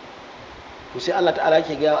bauta. To sai Allah ta'ala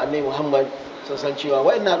ke gaya wa annabi Muhammad sassan cewa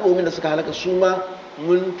wa'annan al'ummin da suka halaka su ma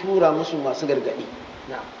mun tura musu masu gargaɗi.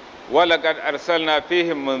 وَلَقَدْ أَرْسَلْنَا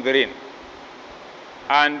فِيهِمْ مُنذِرِينَ.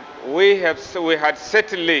 And we had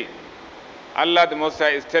certainly, Allah the Most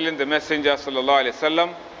High is telling the Messenger sallallahu alaihi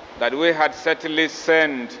wasallam that we had certainly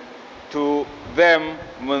sent to them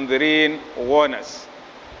mundirin, warners.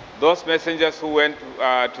 Those messengers who went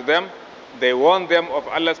to them, they warned them of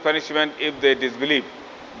Allah's punishment if they disbelieve,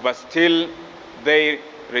 but still they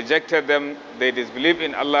rejected them, they disbelieved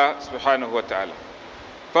in Allah subhanahu wa ta'ala.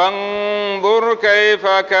 فانظر كيف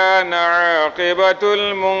كان عاقبة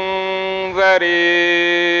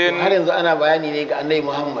المنذرين. har yanzu ana bayani ne ga annabi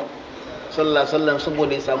Muhammad sallallahu alaihi wasallam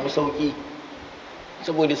saboda ya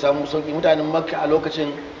samu sauki mutanen Makka a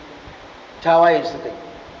lokacin tawaye suka yi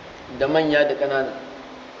da manya da ƙanana,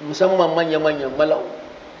 musamman manya-manyan mala'u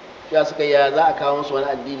ya suka ya za a kawo musu wani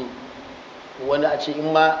addini, wani a ce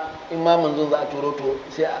in ma manzon za a turo to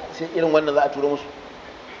sai irin wannan za a turo musu,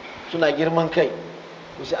 suna girman kai.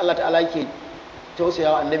 Sai Allah ta'ala yake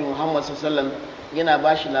tausayawa annabi Muhammad sallallahu alaihi wasallam, yana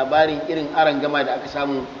bashi labarin irin arangama da aka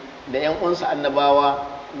samu da ƴan uwansa annabawa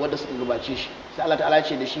wanda suka gabace shi. Sai Allah ta'ala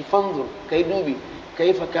ce da shi fanzur, kai dubi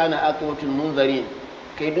kaifa kana aqibatul munzirin,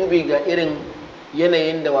 kai dubi ga irin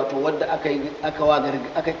yanayin da wato wanda aka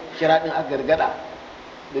kira din aka gargada,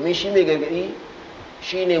 domin shi mai gargadi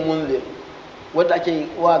shine munzir, wanda ake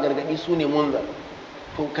wa gargadi sune munzir.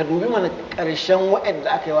 To ka dubi mana karshen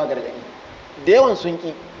wa'anda aka yi wa gargadi, da yawan sun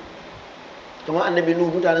ki, kamar annabi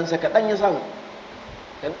Nuhu mutanensa kaɗan ya samu,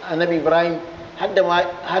 annabi Ibrahim hadda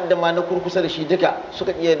ma na kurkusa da shi duka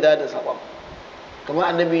suka iya yarda da saƙon, kamar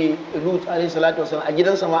annabi Lut alaihi salatu wasallam a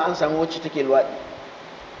gidansa ma an samu wacce take luwaɗi.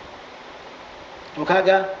 To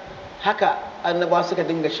kaga haka annaba suka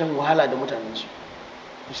dinga shan wahala da mutanensu.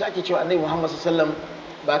 To sai ake cewa annabi Muhammad sallallahu alaihi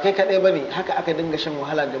wasallam ba kai kaɗai bane, haka aka dinga shan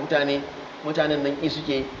wahala da mutanen nan ki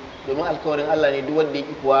suke, domin alkawarin Allah ne duk wanda ya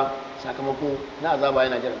ki kuwa sakamako na azaba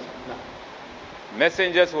yana jiransa.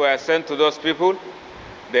 Messengers were sent to those people,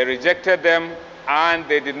 they rejected them and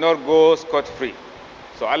they did not go scot-free.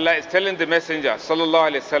 So Allah is telling the messenger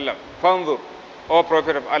sallallahu alaihi wasallam, fanzur, O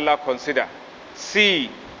Prophet of Allah, consider, see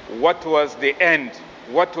what was the end,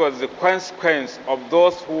 what was the consequence of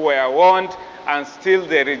those who were warned and still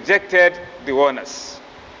they rejected the warners.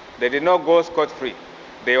 They did not go scot-free.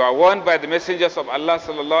 They were warned by the messengers of Allah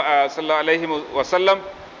sallallahu alaihi wasallam.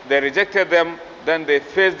 They rejected them, then they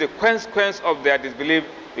faced the consequence of their disbelief,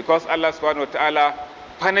 because Allah subhanahu wa ta'ala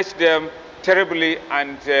punished them terribly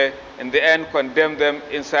and in the end condemned them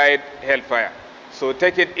inside hellfire. So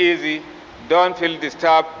take it easy, don't feel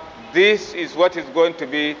disturbed. This is what is going to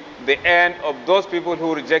be the end of those people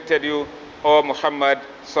who rejected you, O Muhammad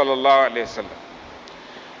sallallahu alayhi wa sallam.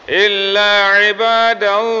 Illa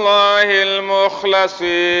ibadallahil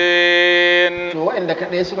mukhlasin. To waɗanda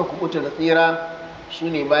kaɗai suka kubuta da tsira su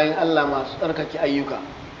ne bayan Allah masu tsarkake ayyuka,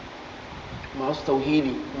 masu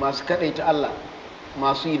tauhidi, masu kaɗaita Allah,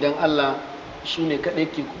 masu yi don Allah, su ne kaɗai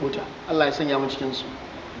ke kubuta. Allah ya sanya mu cikinsu.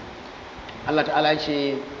 Allah ta'ala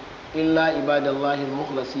ce illa ibadallahi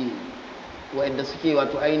al-mukhlasin wa'anda suke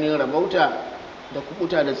wato ainihin rabauta da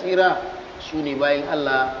kubuta da tsira su ne bayan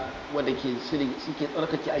Allah wanda suke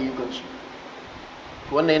tsarkake ayyukansu.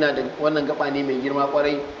 Wannan yana da wannan gaba ne mai girma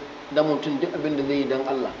kwarai dan mutum duk abin da zai yi dan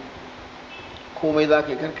Allah, komai za ka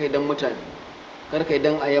yi karkai dan mutane, karkai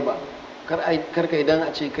dan ayaba, karkai dan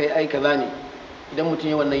a ce kai ai kaza ne. Idan mutum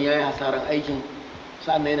ya wannan yayi hasaran aikin,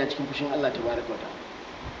 sa'an yana cikin fushin Allah tabaraka wa ta'ala.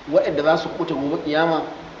 Waɗanda za su kuta gobe kiyama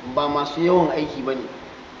ba masu yawan aiki bane,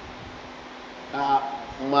 a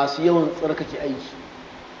masu yawan tsarkake aiki.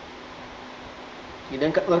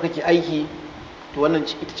 Idan ka tsarkake aiki to wannan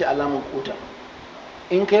ita ce alamun kuta.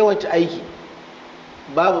 In kai wacce aiki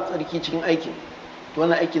babu tsarki cikin aikin, to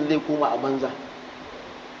wannan aikin zai koma a banza.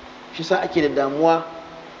 Shi sa ake da damuwa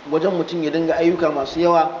wajen mutum ya dinga ayyuka masu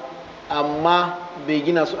yawa amma bai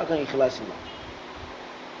gina su akan ikhlasi ba.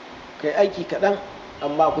 Kai aiki kaɗan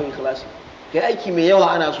amma akwai ikhlasi, kai aiki mai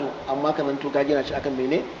yawa ana so amma ka zanto ka gina shi akan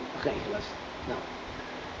mene? Akan ikhlasi.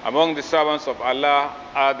 Among the servants of Allah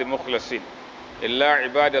are the mukhlasin. Illa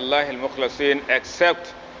ibadallahi al-mukhlasin,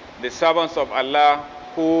 except the servants of Allah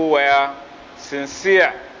who were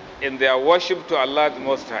sincere in their worship to Allah the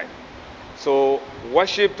Most High. So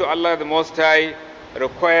worship to Allah the Most High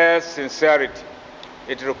requires sincerity.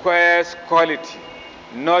 It requires quality,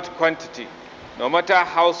 not quantity. No matter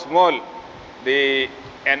how small an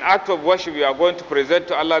act of worship you are going to present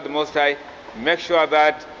to Allah the Most High, make sure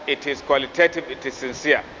that it is qualitative, it is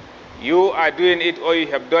sincere. You are doing it or you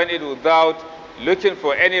have done it without looking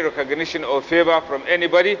for any recognition or favor from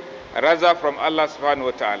anybody, rather from Allah subhanahu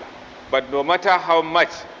wa ta'ala. But no matter how much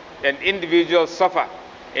an individual suffer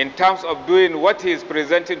in terms of doing what he is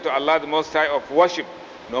presenting to Allah the Most High of worship,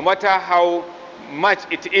 no matter how much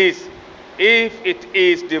it is, if it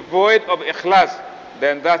is devoid of ikhlas,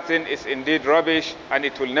 then that thing is indeed rubbish and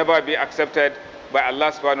it will never be accepted by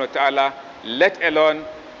Allah subhanahu wa ta'ala, let alone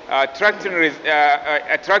attracting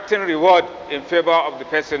reward in favor of the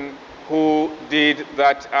person who did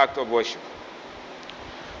that act of worship.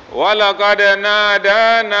 وَلَقَدْ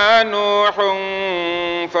نَادَانَا نُوحٌ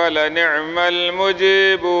فَلَنِعْمَ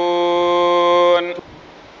الْمُجِيبُونَ.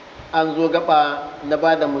 An zo gaba na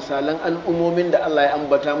ba da misalan al'ummomin da Allah ya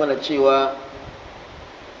ambata mana cewa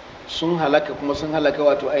sun halaka kuma sun halaka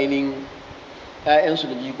wato ainihin ‘ya'yansu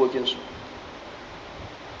da jikokinsu.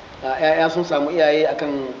 ‘Ya'ya sun samu iyaye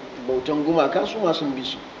akan bautan gumaka, su ma sun bi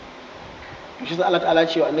su. Shi sa Allah ta'ala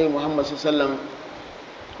cewa annabi Muhammad sallallahu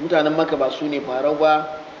mutanen Makka ba su ne farau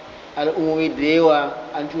ba, al'ummomi da yawa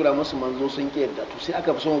an tura musu manzo sun ƙi yadda. To sai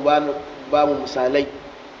aka fi so ba mu misalai,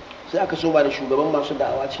 sai aka so ba da shugaban masu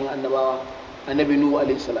da'awa cikin annabawa, annabi Nuhu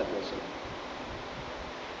alaihi salatu wassalam.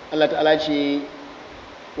 Allah ta'ala ce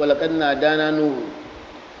walaqad nadana Nuhu,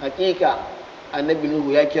 haƙiƙa annabi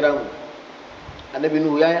Nuhu ya kira mu. Annabi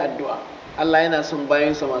Nuhu ya yi addu'a. Allah yana son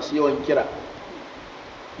bayansa masu yawan kira,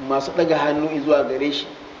 masu ɗaga hannu zuwa gare shi,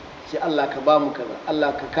 sai Allah ka ba mu kaza,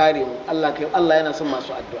 Allah ka kare mu, Allah yana son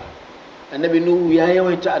masu addu'a. Annabi Nuhu ya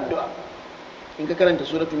yawaita addu'a. In ka karanta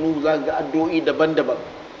suratul Nuhu za ka ga addu'o'i daban-daban,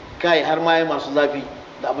 kai har ma ya masu zafi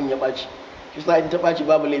da abin ya ɓaci. Shi sa in ta ɓaci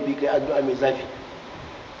babu laifi kai addu'a mai zafi.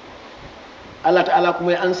 Allah ta'ala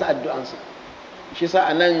kuma ya ansa addu'ansa. Shi sa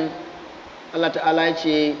a nan Allah ta'ala ya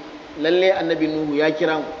ce lalle annabi Nuhu ya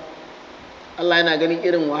kira mu. Allah yana ganin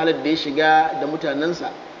irin wahalar da ya shiga da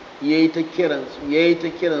mutanensa, ya yi ta kiransu,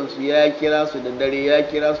 ya kira su da dare, ya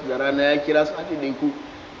kira su da rana, ya kira su a ɗaiɗaiku,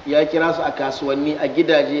 ya kira su a kasuwanni, a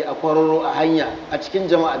gidaje, a kwararo, a hanya, a cikin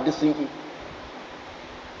jama'a duk sun ƙi.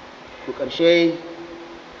 To ƙarshe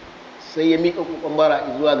sai ya miƙa ƙoƙon bara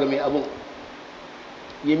zuwa ga mai abun,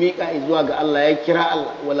 ya miƙa zuwa ga Allah, ya kira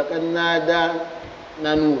Allah, walaƙan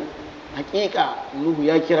na Nuhu, haƙiƙa Nuhu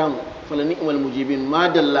ya kira mu, fala ni'mal mujibin,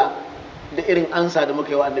 madalla da irin ansa da muka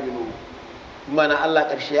yi wa annabi Nuhu. Mana Allah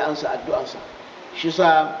ƙarshe ya ansa addu'ansa. Shi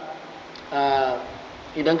sa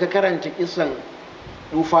idan ka karanta kisan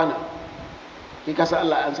Dufana, ki kasa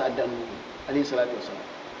Allah ya ansa addu'an Nuhu alaihi salatu wassalam.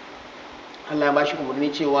 Allah ya bashi umarni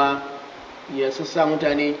cewa ya sassa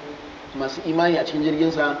mutane masu imani a cikin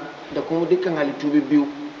jirginsa da kuma dukkan halittu biyu.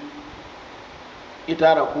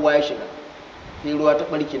 Ita ra kowa ya shiga, sai ruwa ta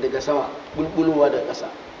ɓarke daga sama, bulbulowa daga ƙasa.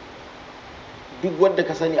 Duk wanda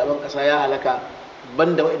ka sani a ban ƙasa ya halaka,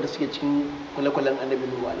 banda waɗanda suke cikin kwale-kwalen annabi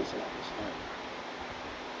Nuhu alaihi salatu wassalam.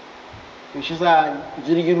 To shi sa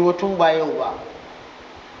jirgin ruwa tun ba yau ba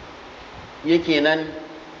yake nan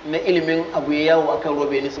na ilimin abu ya yawo akan ruwa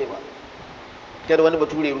bai nitse ba. Kada wani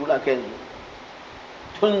bature ya ruɗa ka yanzu.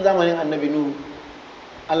 Tun zamanin annabi Nuhu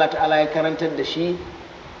Allah ta'ala ya karantar da shi,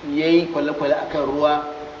 ya yi kwale-kwale akan ruwa,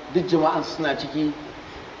 duk jama'an suna ciki,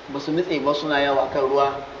 ba su nitse ba, suna yawo akan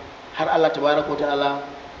ruwa, har Allah tabaraka ta'ala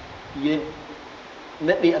ya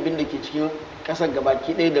naɗe abin da ke cikin ƙasar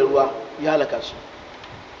gabaki ɗaya da ruwa ya halaka su.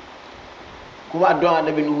 Kuma addu'an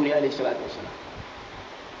annabi Nuhu ne alaihi salatu wassalam.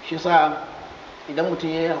 Shi sa idan mutum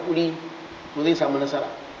ya yi haƙuri to zai samu nasara.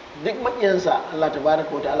 Duk maƙiyansa Allah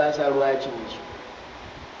tabaraka wa ta'ala ya sa ruwa ya cinye su.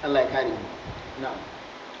 Allah ya kare mu. Na'am.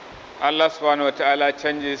 Allah subhanahu wa ta'ala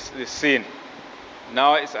changes the scene.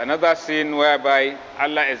 Now it's another scene whereby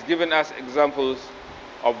Allah is giving us examples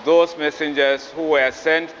of those messengers who were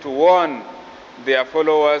sent to warn their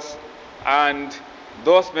followers, and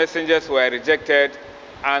those messengers were rejected,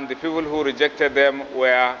 and the people who rejected them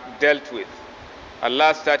were dealt with.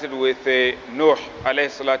 Allah started with Nuh alayhi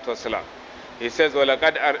salatu wasalam. He says,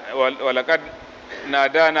 وَلَقَدْ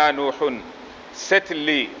نَادَانَا نُوحٌ.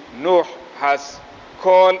 Certainly, Nuh has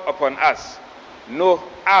called upon us. Nuh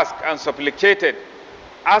asked and supplicated.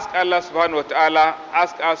 Ask Allah subhanahu wa ta'ala,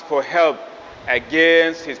 ask us for help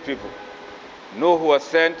against his people. Nuh was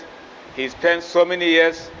sent. He spent so many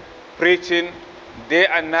years preaching day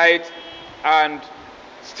and night, and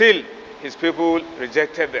still his people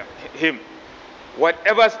rejected him.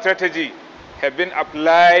 Whatever strategy had been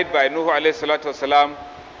applied by Nuh alayhi salatu wasalam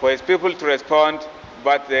for his people to respond,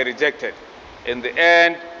 but they rejected. In the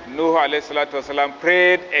end, Nuh alayhi salatu wasalam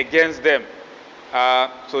prayed against them.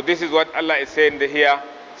 So this is what Allah is saying here.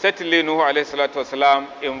 Certainly Nuh alayhi salatu wasalam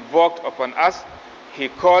invoked upon us. He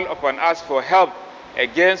called upon us for help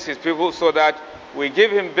against his people so that we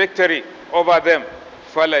give him victory over them.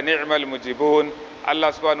 فَلَنِعْمَ الْمُجِبُونَ.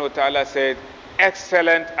 Allah subhanahu wa ta'ala said,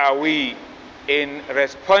 excellent are we in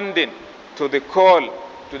responding to the call,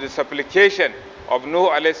 to the supplication of Nuh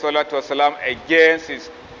alayhi salatu wasalam against his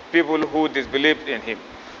people who disbelieved in him.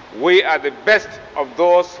 We are the best of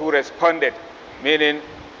those who responded. Meaning,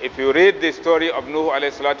 if you read the story of Nuh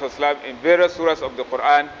alayhi salatu wasalam in various surahs of the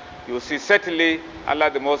Quran, you see certainly Allah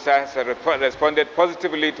the Most High has responded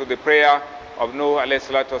positively to the prayer of Nuh alayhi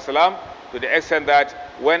salatu wasalam, to the extent that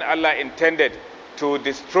when Allah intended to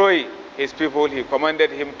destroy his people, he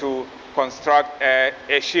commanded him to construct a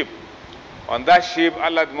ship. On that ship,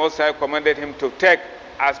 Allah the Most High commanded him to take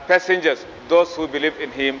as passengers those who believe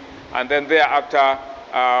in him, and then thereafter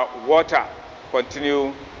water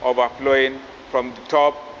continue overflowing from the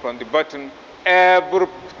top, from the bottom.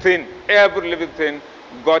 Everything, every living thing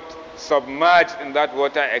got submerged in that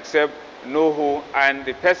water except Nuh and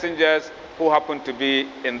the passengers who happened to be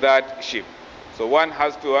in that ship. So one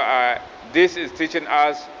has to, this is teaching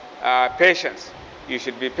us patience. You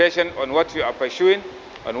should be patient on what you are pursuing,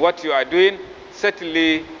 on what you are doing.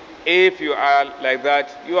 Certainly, if you are like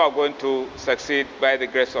that, you are going to succeed by the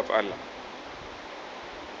grace of Allah.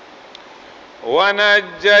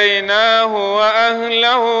 وَنَجَّيْنَاهُ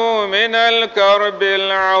وَأَهْلَهُ مِنَ الْكَرْبِ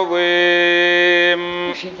الْعَظِيمِ.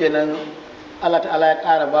 Shikenan Allah ta'ala ya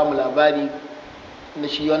ƙara ba mu labari na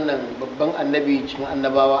shi wannan babban annabi cikin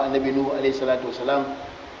annabawa, annabi Nuhu alaihi salatu wasalam,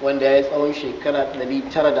 wanda ya yi tsawon shekara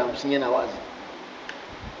 950 yana wa'azi.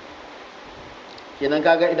 Kenan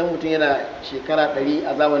kaga idan mutum yana shekara 100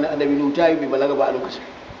 a zamanin annabi Nuhu, ta yi bai balaga ba a lokacin.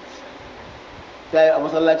 Ta yi a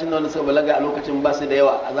masallacin da wanda suka balaga a lokacin ba su da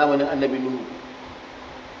yawa a zamanin annabi Nuhu.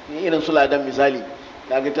 Ni irin su ladan misali,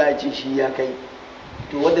 kaga ta ce shi ya kai.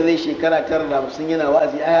 To wanda zai shekara 950 yana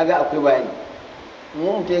wa'azi, ai ga akwai bayani.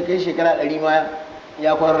 Mun mutum ya kai shekara 100 ma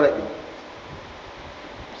ya kwararrabe.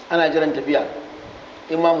 Ana jiran tafiya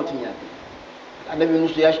in ma mutum ya kai. Annabi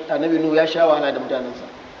Nuhu ya sha wahala da mutanensa.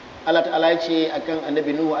 Allah ta'ala ya ce akan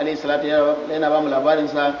annabi Nuhu alaihi salatu yana ba mu labarin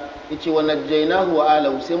sa, yace wa najjaynahu wa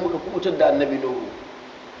alahu, sai muka kubutar da annabi Nuhu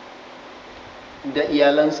da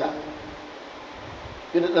iyalansa.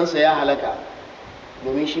 Duk ɗansa ya halaka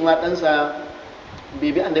domin shi ma ɗansa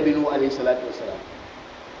bai bi annabi Nuhu alaihi salatu wassalam.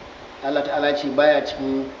 Allah ta'ala ya ce baya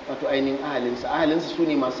cikin wato ainihin ahalinsa su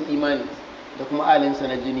ne masu imani da kuma ahalinsa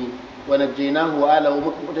na jini. Wa najjaynahu wa alahu,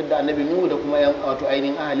 muka kubutar da annabi Nuhu da kuma wato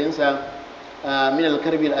ainihin ahalinsa min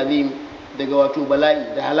al-karbi al-azim, daga wato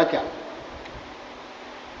bala'i da halaka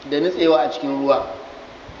da nutsewa a cikin ruwa.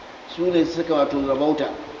 Su ne suka wato rabauta,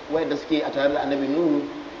 wanda suke a tare da annabi Nuhu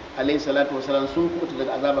alayhi salatu wasalam, sun kubuta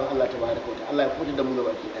daga azaban Allah tabaraka wa ta'ala. Allah ya kubuta da mu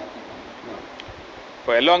gabaki daya.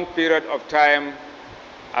 For a long period of time,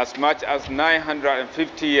 as much as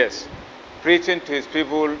 950 years, preaching to his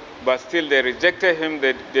people, but still they rejected him,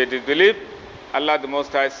 they disbelieved. Allah the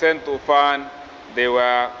Most High sent Tufan. They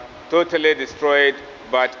were totally destroyed,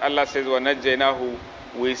 but Allah says, وَنَجَّيْنَاهُ,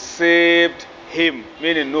 we saved him,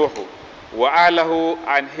 meaning Nuhu, وَأَهْلَهُ,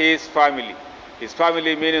 and his family. His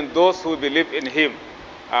family meaning those who believe in him.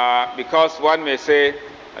 Because one may say,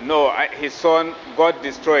 no, his son got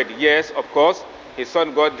destroyed. Yes, of course, his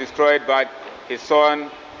son got destroyed, but his son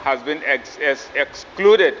has been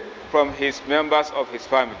excluded from his members of his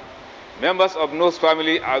family. Members of Nuh's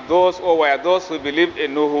family are those, or were those who believed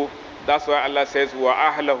in Nuh. That's why Allah says, wa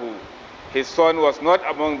ahlahu. His son was not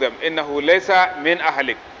among them. Innahu laysa min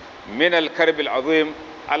ahlik. Min al-karb al-azim.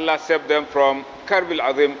 Allah saved them from karb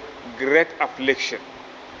al-azim, great affliction,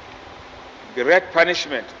 great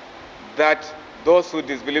punishment that those who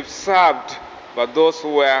disbelieved served, but those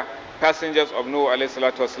who were passengers of Nuh alayhi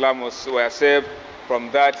salatu wasalam were saved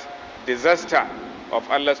from that disaster of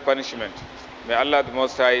Allah's punishment. May Allah the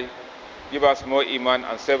Most High give us more iman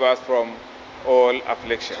and save us from all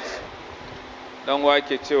afflictions. Dan wa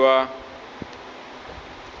ke cewa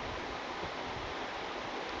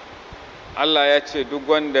Allah ya ce duk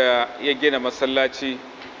wanda ya gina masallaci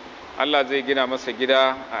Allah zai gina masa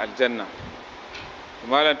gida a aljanna.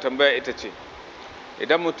 Malam tambaya ita ce,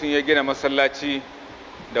 idan mutum ya gina masallaci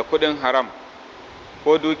da kudin haram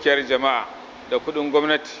ko dukiyar jama'a da kudin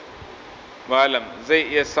gwamnati, malam zai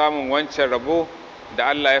iya samun wancan rabo da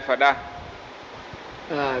Allah ya faɗa?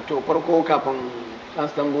 To farko kafin an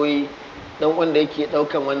tambayoyi, dan wanda yake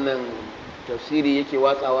daukan wannan tafsiri yake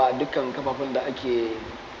watsawa a dukkan kafafun da ake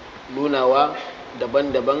nunawa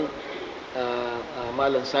daban-daban,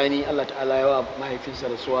 malam Sani Allah ta'ala ya wa mahaifinsa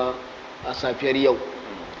rasuwa a safiyar yau.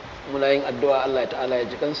 Muna yin addu'a Allah ta'ala ya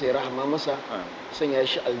ji kansa, ya rahama masa, sanya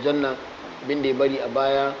shi aljanna. Abin da ya bari a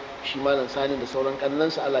baya shi malam Sani da sauran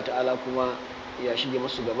kannansa Allah ta'ala kuma ya shige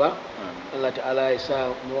masu gaba. Allah ta'ala ya sa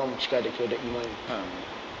mu cika da kyau da imani.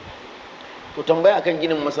 To tambaya akan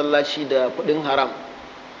ginin masallaci da kudin haram,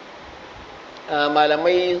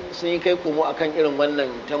 malamai sun yi kai komo akan irin wannan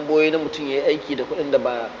tambayoyi na mutum ya yi aiki da kudin da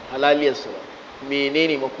ba halaliyarsa ba,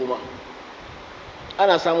 menene makoma?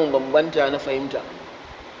 Ana samun bambanta na fahimta,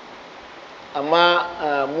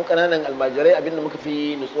 amma mu kananan almajirai abinda muka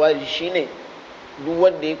fi nutsuwa da shi ne duk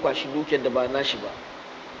wanda ya kwashi dukiyar da ba nashi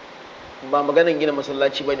ba maganan gina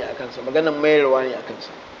masallaci bane a kansa, maganan mayarwa ne a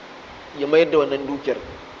kansa, ya mayar da wannan dukiyar.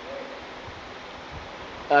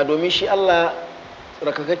 Domin shi Allah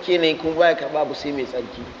rakakakke ne kuma baya karba abu sai mai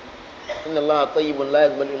tsarki. Inna Allah tayyibun la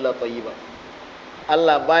yaqbalu illa tayyiba.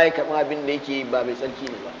 Allah baya karba abin da yake ba mai tsarki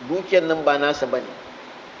ne ba. Dukiyar nan ba nasa bane,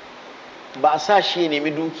 ba a sa shi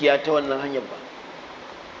nemi dukiya ta wannan hanyar ba.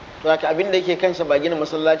 To haka abin da yake kansa ba gina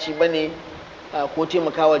masallaci bane ko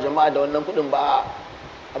taimakawa jama'a da wannan kuɗin ba.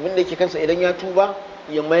 Abin da yake kansa idan ya tuba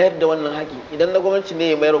ya mayar da wannan haƙi. Idan na gwamnati ne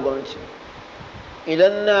ya mayar wa gwamnati,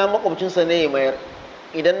 idan na makwabcinsa ne ya mayar,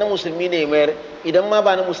 idan na musulmi ne ya mayar, idan ma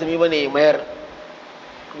ba na musulmi ba ne ya mayar.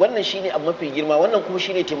 Wannan shine abu mafi girma, wannan kuma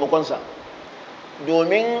shine taimakonsa.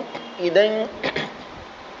 Domin idan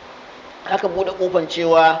aka buɗe ƙofan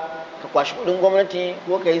cewa ka kwashi kuɗin gwamnati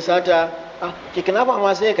ko ka yi sata, kikinafa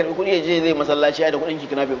ma sai ya karɓi kuɗi ya je zai masallaci da kuɗin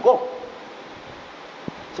kikinafin ko.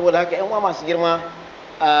 Saboda haka yan uwa masu girma,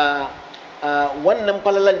 wannan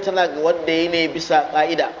falalan tana ga wanda ya ne bisa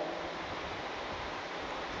ƙa'ida.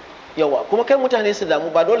 Yawa kuma kai mutane su damu,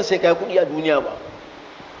 ba dole sai ka yi kuɗi a duniya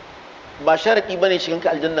ba sharaɗi ba ne shiganka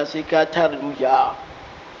aljanna sai ka tara dukiya.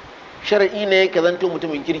 Sharaɗi ne ka zanto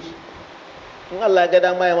mutumin kirki. In Allah ga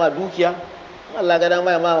dama ya ma dukiya, in Allah ga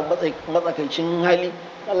dama ya ma matsakaicin hali,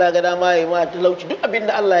 in Allah ga dama ya ma talauci, duk abin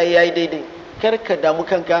da Allah ya yi daidai. Kar ka damu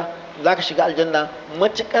kanka, za ka shiga aljanna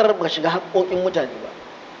matuƙar ba shiga haƙoƙin mutane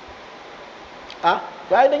ba.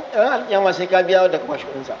 Ba idan alƙiyama sai ka biya da ka kwashi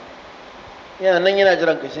kuɗinsa, yana nan yana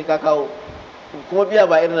jiran kai sai ka kawo, kuma biya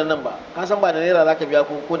ba irin nan ba. Ka san ba da naira za ka biya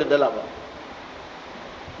ko da dala ba.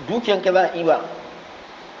 Dukiyanka za a iba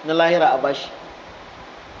na lahira a bashi.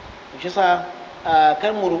 Shi sa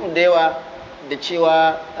kan mu ruɗu da yawa da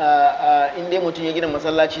cewa in dai mutum ya gina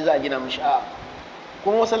masallaci za a gina mishi.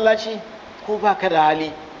 Kuma masallaci ko ba ka da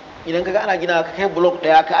hali, idan kaga ana gina ka kai blok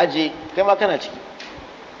daya ka aje, kai ma kana ciki.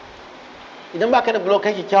 Idan ba ka da blok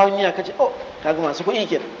kai kyakkyawan niyya ka ce kaga masu kuɗi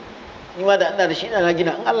kenan, ni ma da ina da shi ina na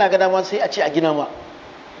gina, in Allah ga dama sai a ce a gina ma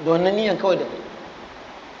da wannan niyyan kawai da kai.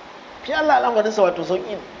 Shi Allah al'amarin sa wato sauki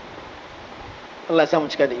ne. Allah ya sa mu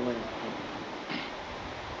cika da imani.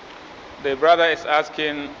 The brother is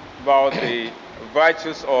asking about the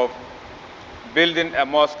virtues of building a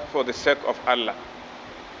mosque for the sake of Allah.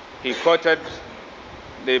 He quoted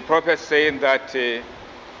the Prophet saying that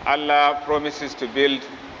Allah promises to build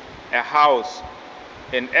a house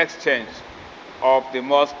in exchange of the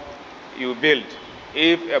mosque you build.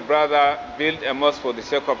 If a brother build a mosque for the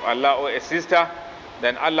sake of Allah, or a sister,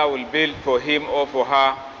 then Allah will build for him or for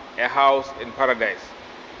her a house in paradise.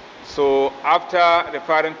 So after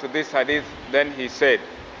referring to this hadith, then he said,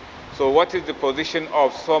 so what is the position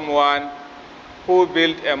of someone who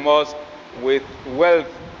built a mosque with wealth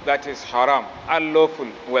that is haram, unlawful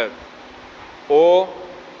wealth, or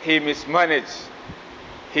he mismanaged,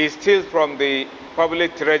 he steals from the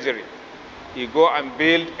public treasury, he go and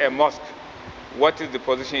build a mosque what is the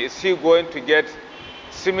position? Is he going to get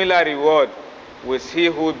similar reward with he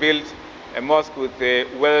who built a mosque with the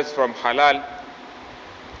wells from halal?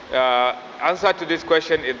 Answer to this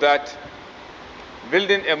question is that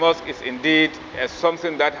building a mosque is indeed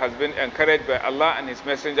something that has been encouraged by Allah and His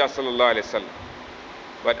Messenger sallallahu alaihi wasallam.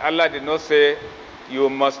 But Allah did not say you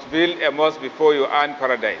must build a mosque before you earn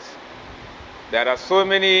paradise. There are so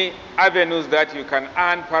many avenues that you can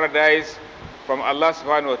earn paradise from Allah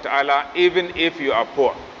subhanahu wa ta'ala even if you are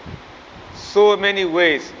poor. So many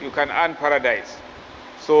ways you can earn paradise.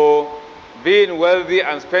 So being wealthy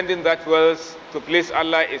and spending that wealth to please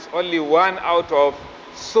Allah is only one out of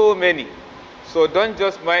so many. So don't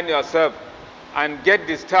just mind yourself and get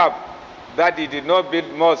disturbed that you did not build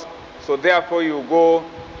mosque. So therefore you go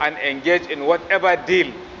and engage in whatever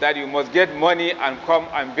deal that you must get money and come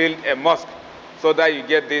and build a mosque so that you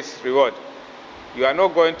get this reward. You are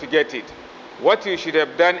not going to get it. What you should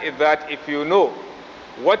have done is that if you know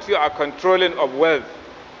what you are controlling of wealth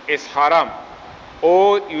is haram,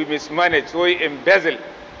 or you mismanage, or you embezzle,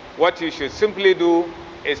 what you should simply do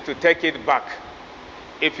is to take it back.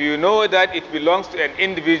 If you know that it belongs to an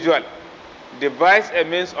individual, devise a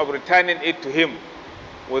means of returning it to him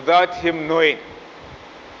without him knowing.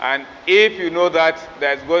 And if you know that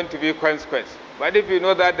there is going to be consequence, but if you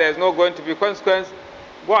know that there is not going to be consequence,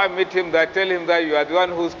 go and meet him, tell him that you are the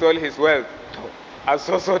one who stole his wealth at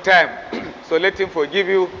so time. So let him forgive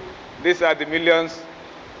you. These are the millions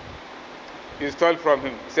you stole from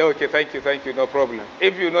him. Say, okay, thank you, no problem.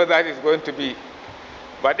 If you know that it's going to be.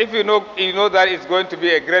 But if you know that it's going to be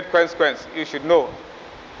a great consequence, you should know.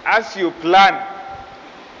 As you plan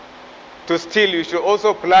to steal, you should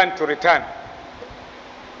also plan to return.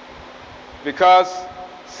 Because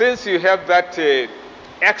since you have that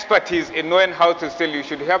expertise in knowing how to steal, you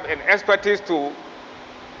should have an expertise to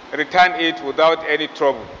return it without any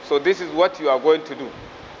trouble. So this is what you are going to do.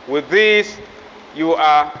 With this, you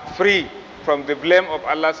are free from the blame of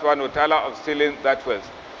Allah subhanahu wa ta'ala of stealing that wealth.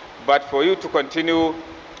 But for you to continue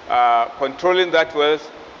controlling that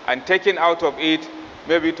wealth and taking out of it,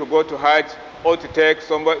 maybe to go to Hajj or to take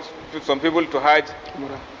some people to Hajj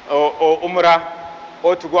or Umrah,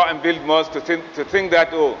 or to go and build mosques, to think that,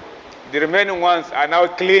 oh, the remaining ones are now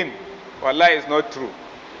clean. Wallah, is not true.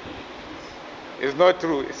 It's not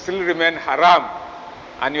true. It still remains haram.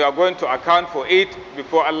 And you are going to account for it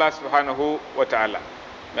before Allah subhanahu wa ta'ala.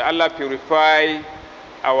 May Allah purify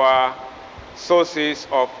our sources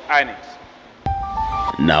of earnings.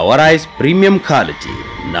 Nawa Rice Premium Quality.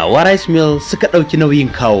 Nawa Rice Mill suka ɗauki nauyin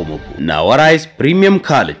kawo muku. Nawa Rice Premium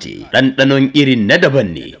Quality. Ɗanɗanon irin na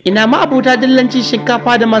daban ne. Ina ma abuta dillancin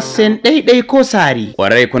shinkafa da masu sayan ɗaiɗai ko sari.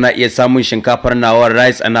 Kwarai kuna iya samun shinkafar Nawa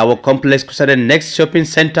Rice a Nawa Complex kusa da Next Shopping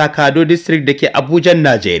Center Kado District da ke Abuja,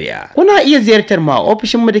 Nigeria. Kuna iya ziyartar ma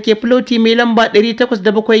ofishinmu da ke Floti mai lamba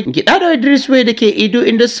 807 Gidado Idris Way da ke Edo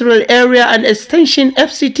Industrial Area and Extension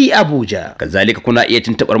FCT Abuja. Kazalika kuna iya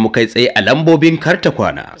tuntuɓar mu kai tsaye a lambobin karta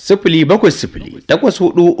kwana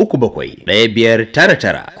 07084371599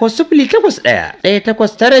 ko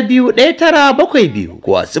 08118921972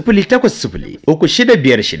 ko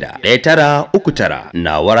 08036561939.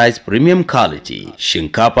 Nawa Rice Premium Quality.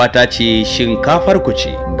 Shinkafa ta ce shinkafar ku ce.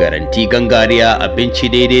 Garanti gangariya abinci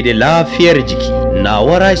daidai da lafiyar jiki.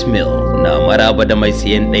 Nawa Rice Mill na maraba da mai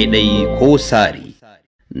siyan ɗaiɗai ko sari.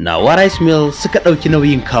 Nawa Rice Mill suka ɗauki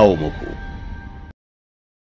nauyin kawo muku.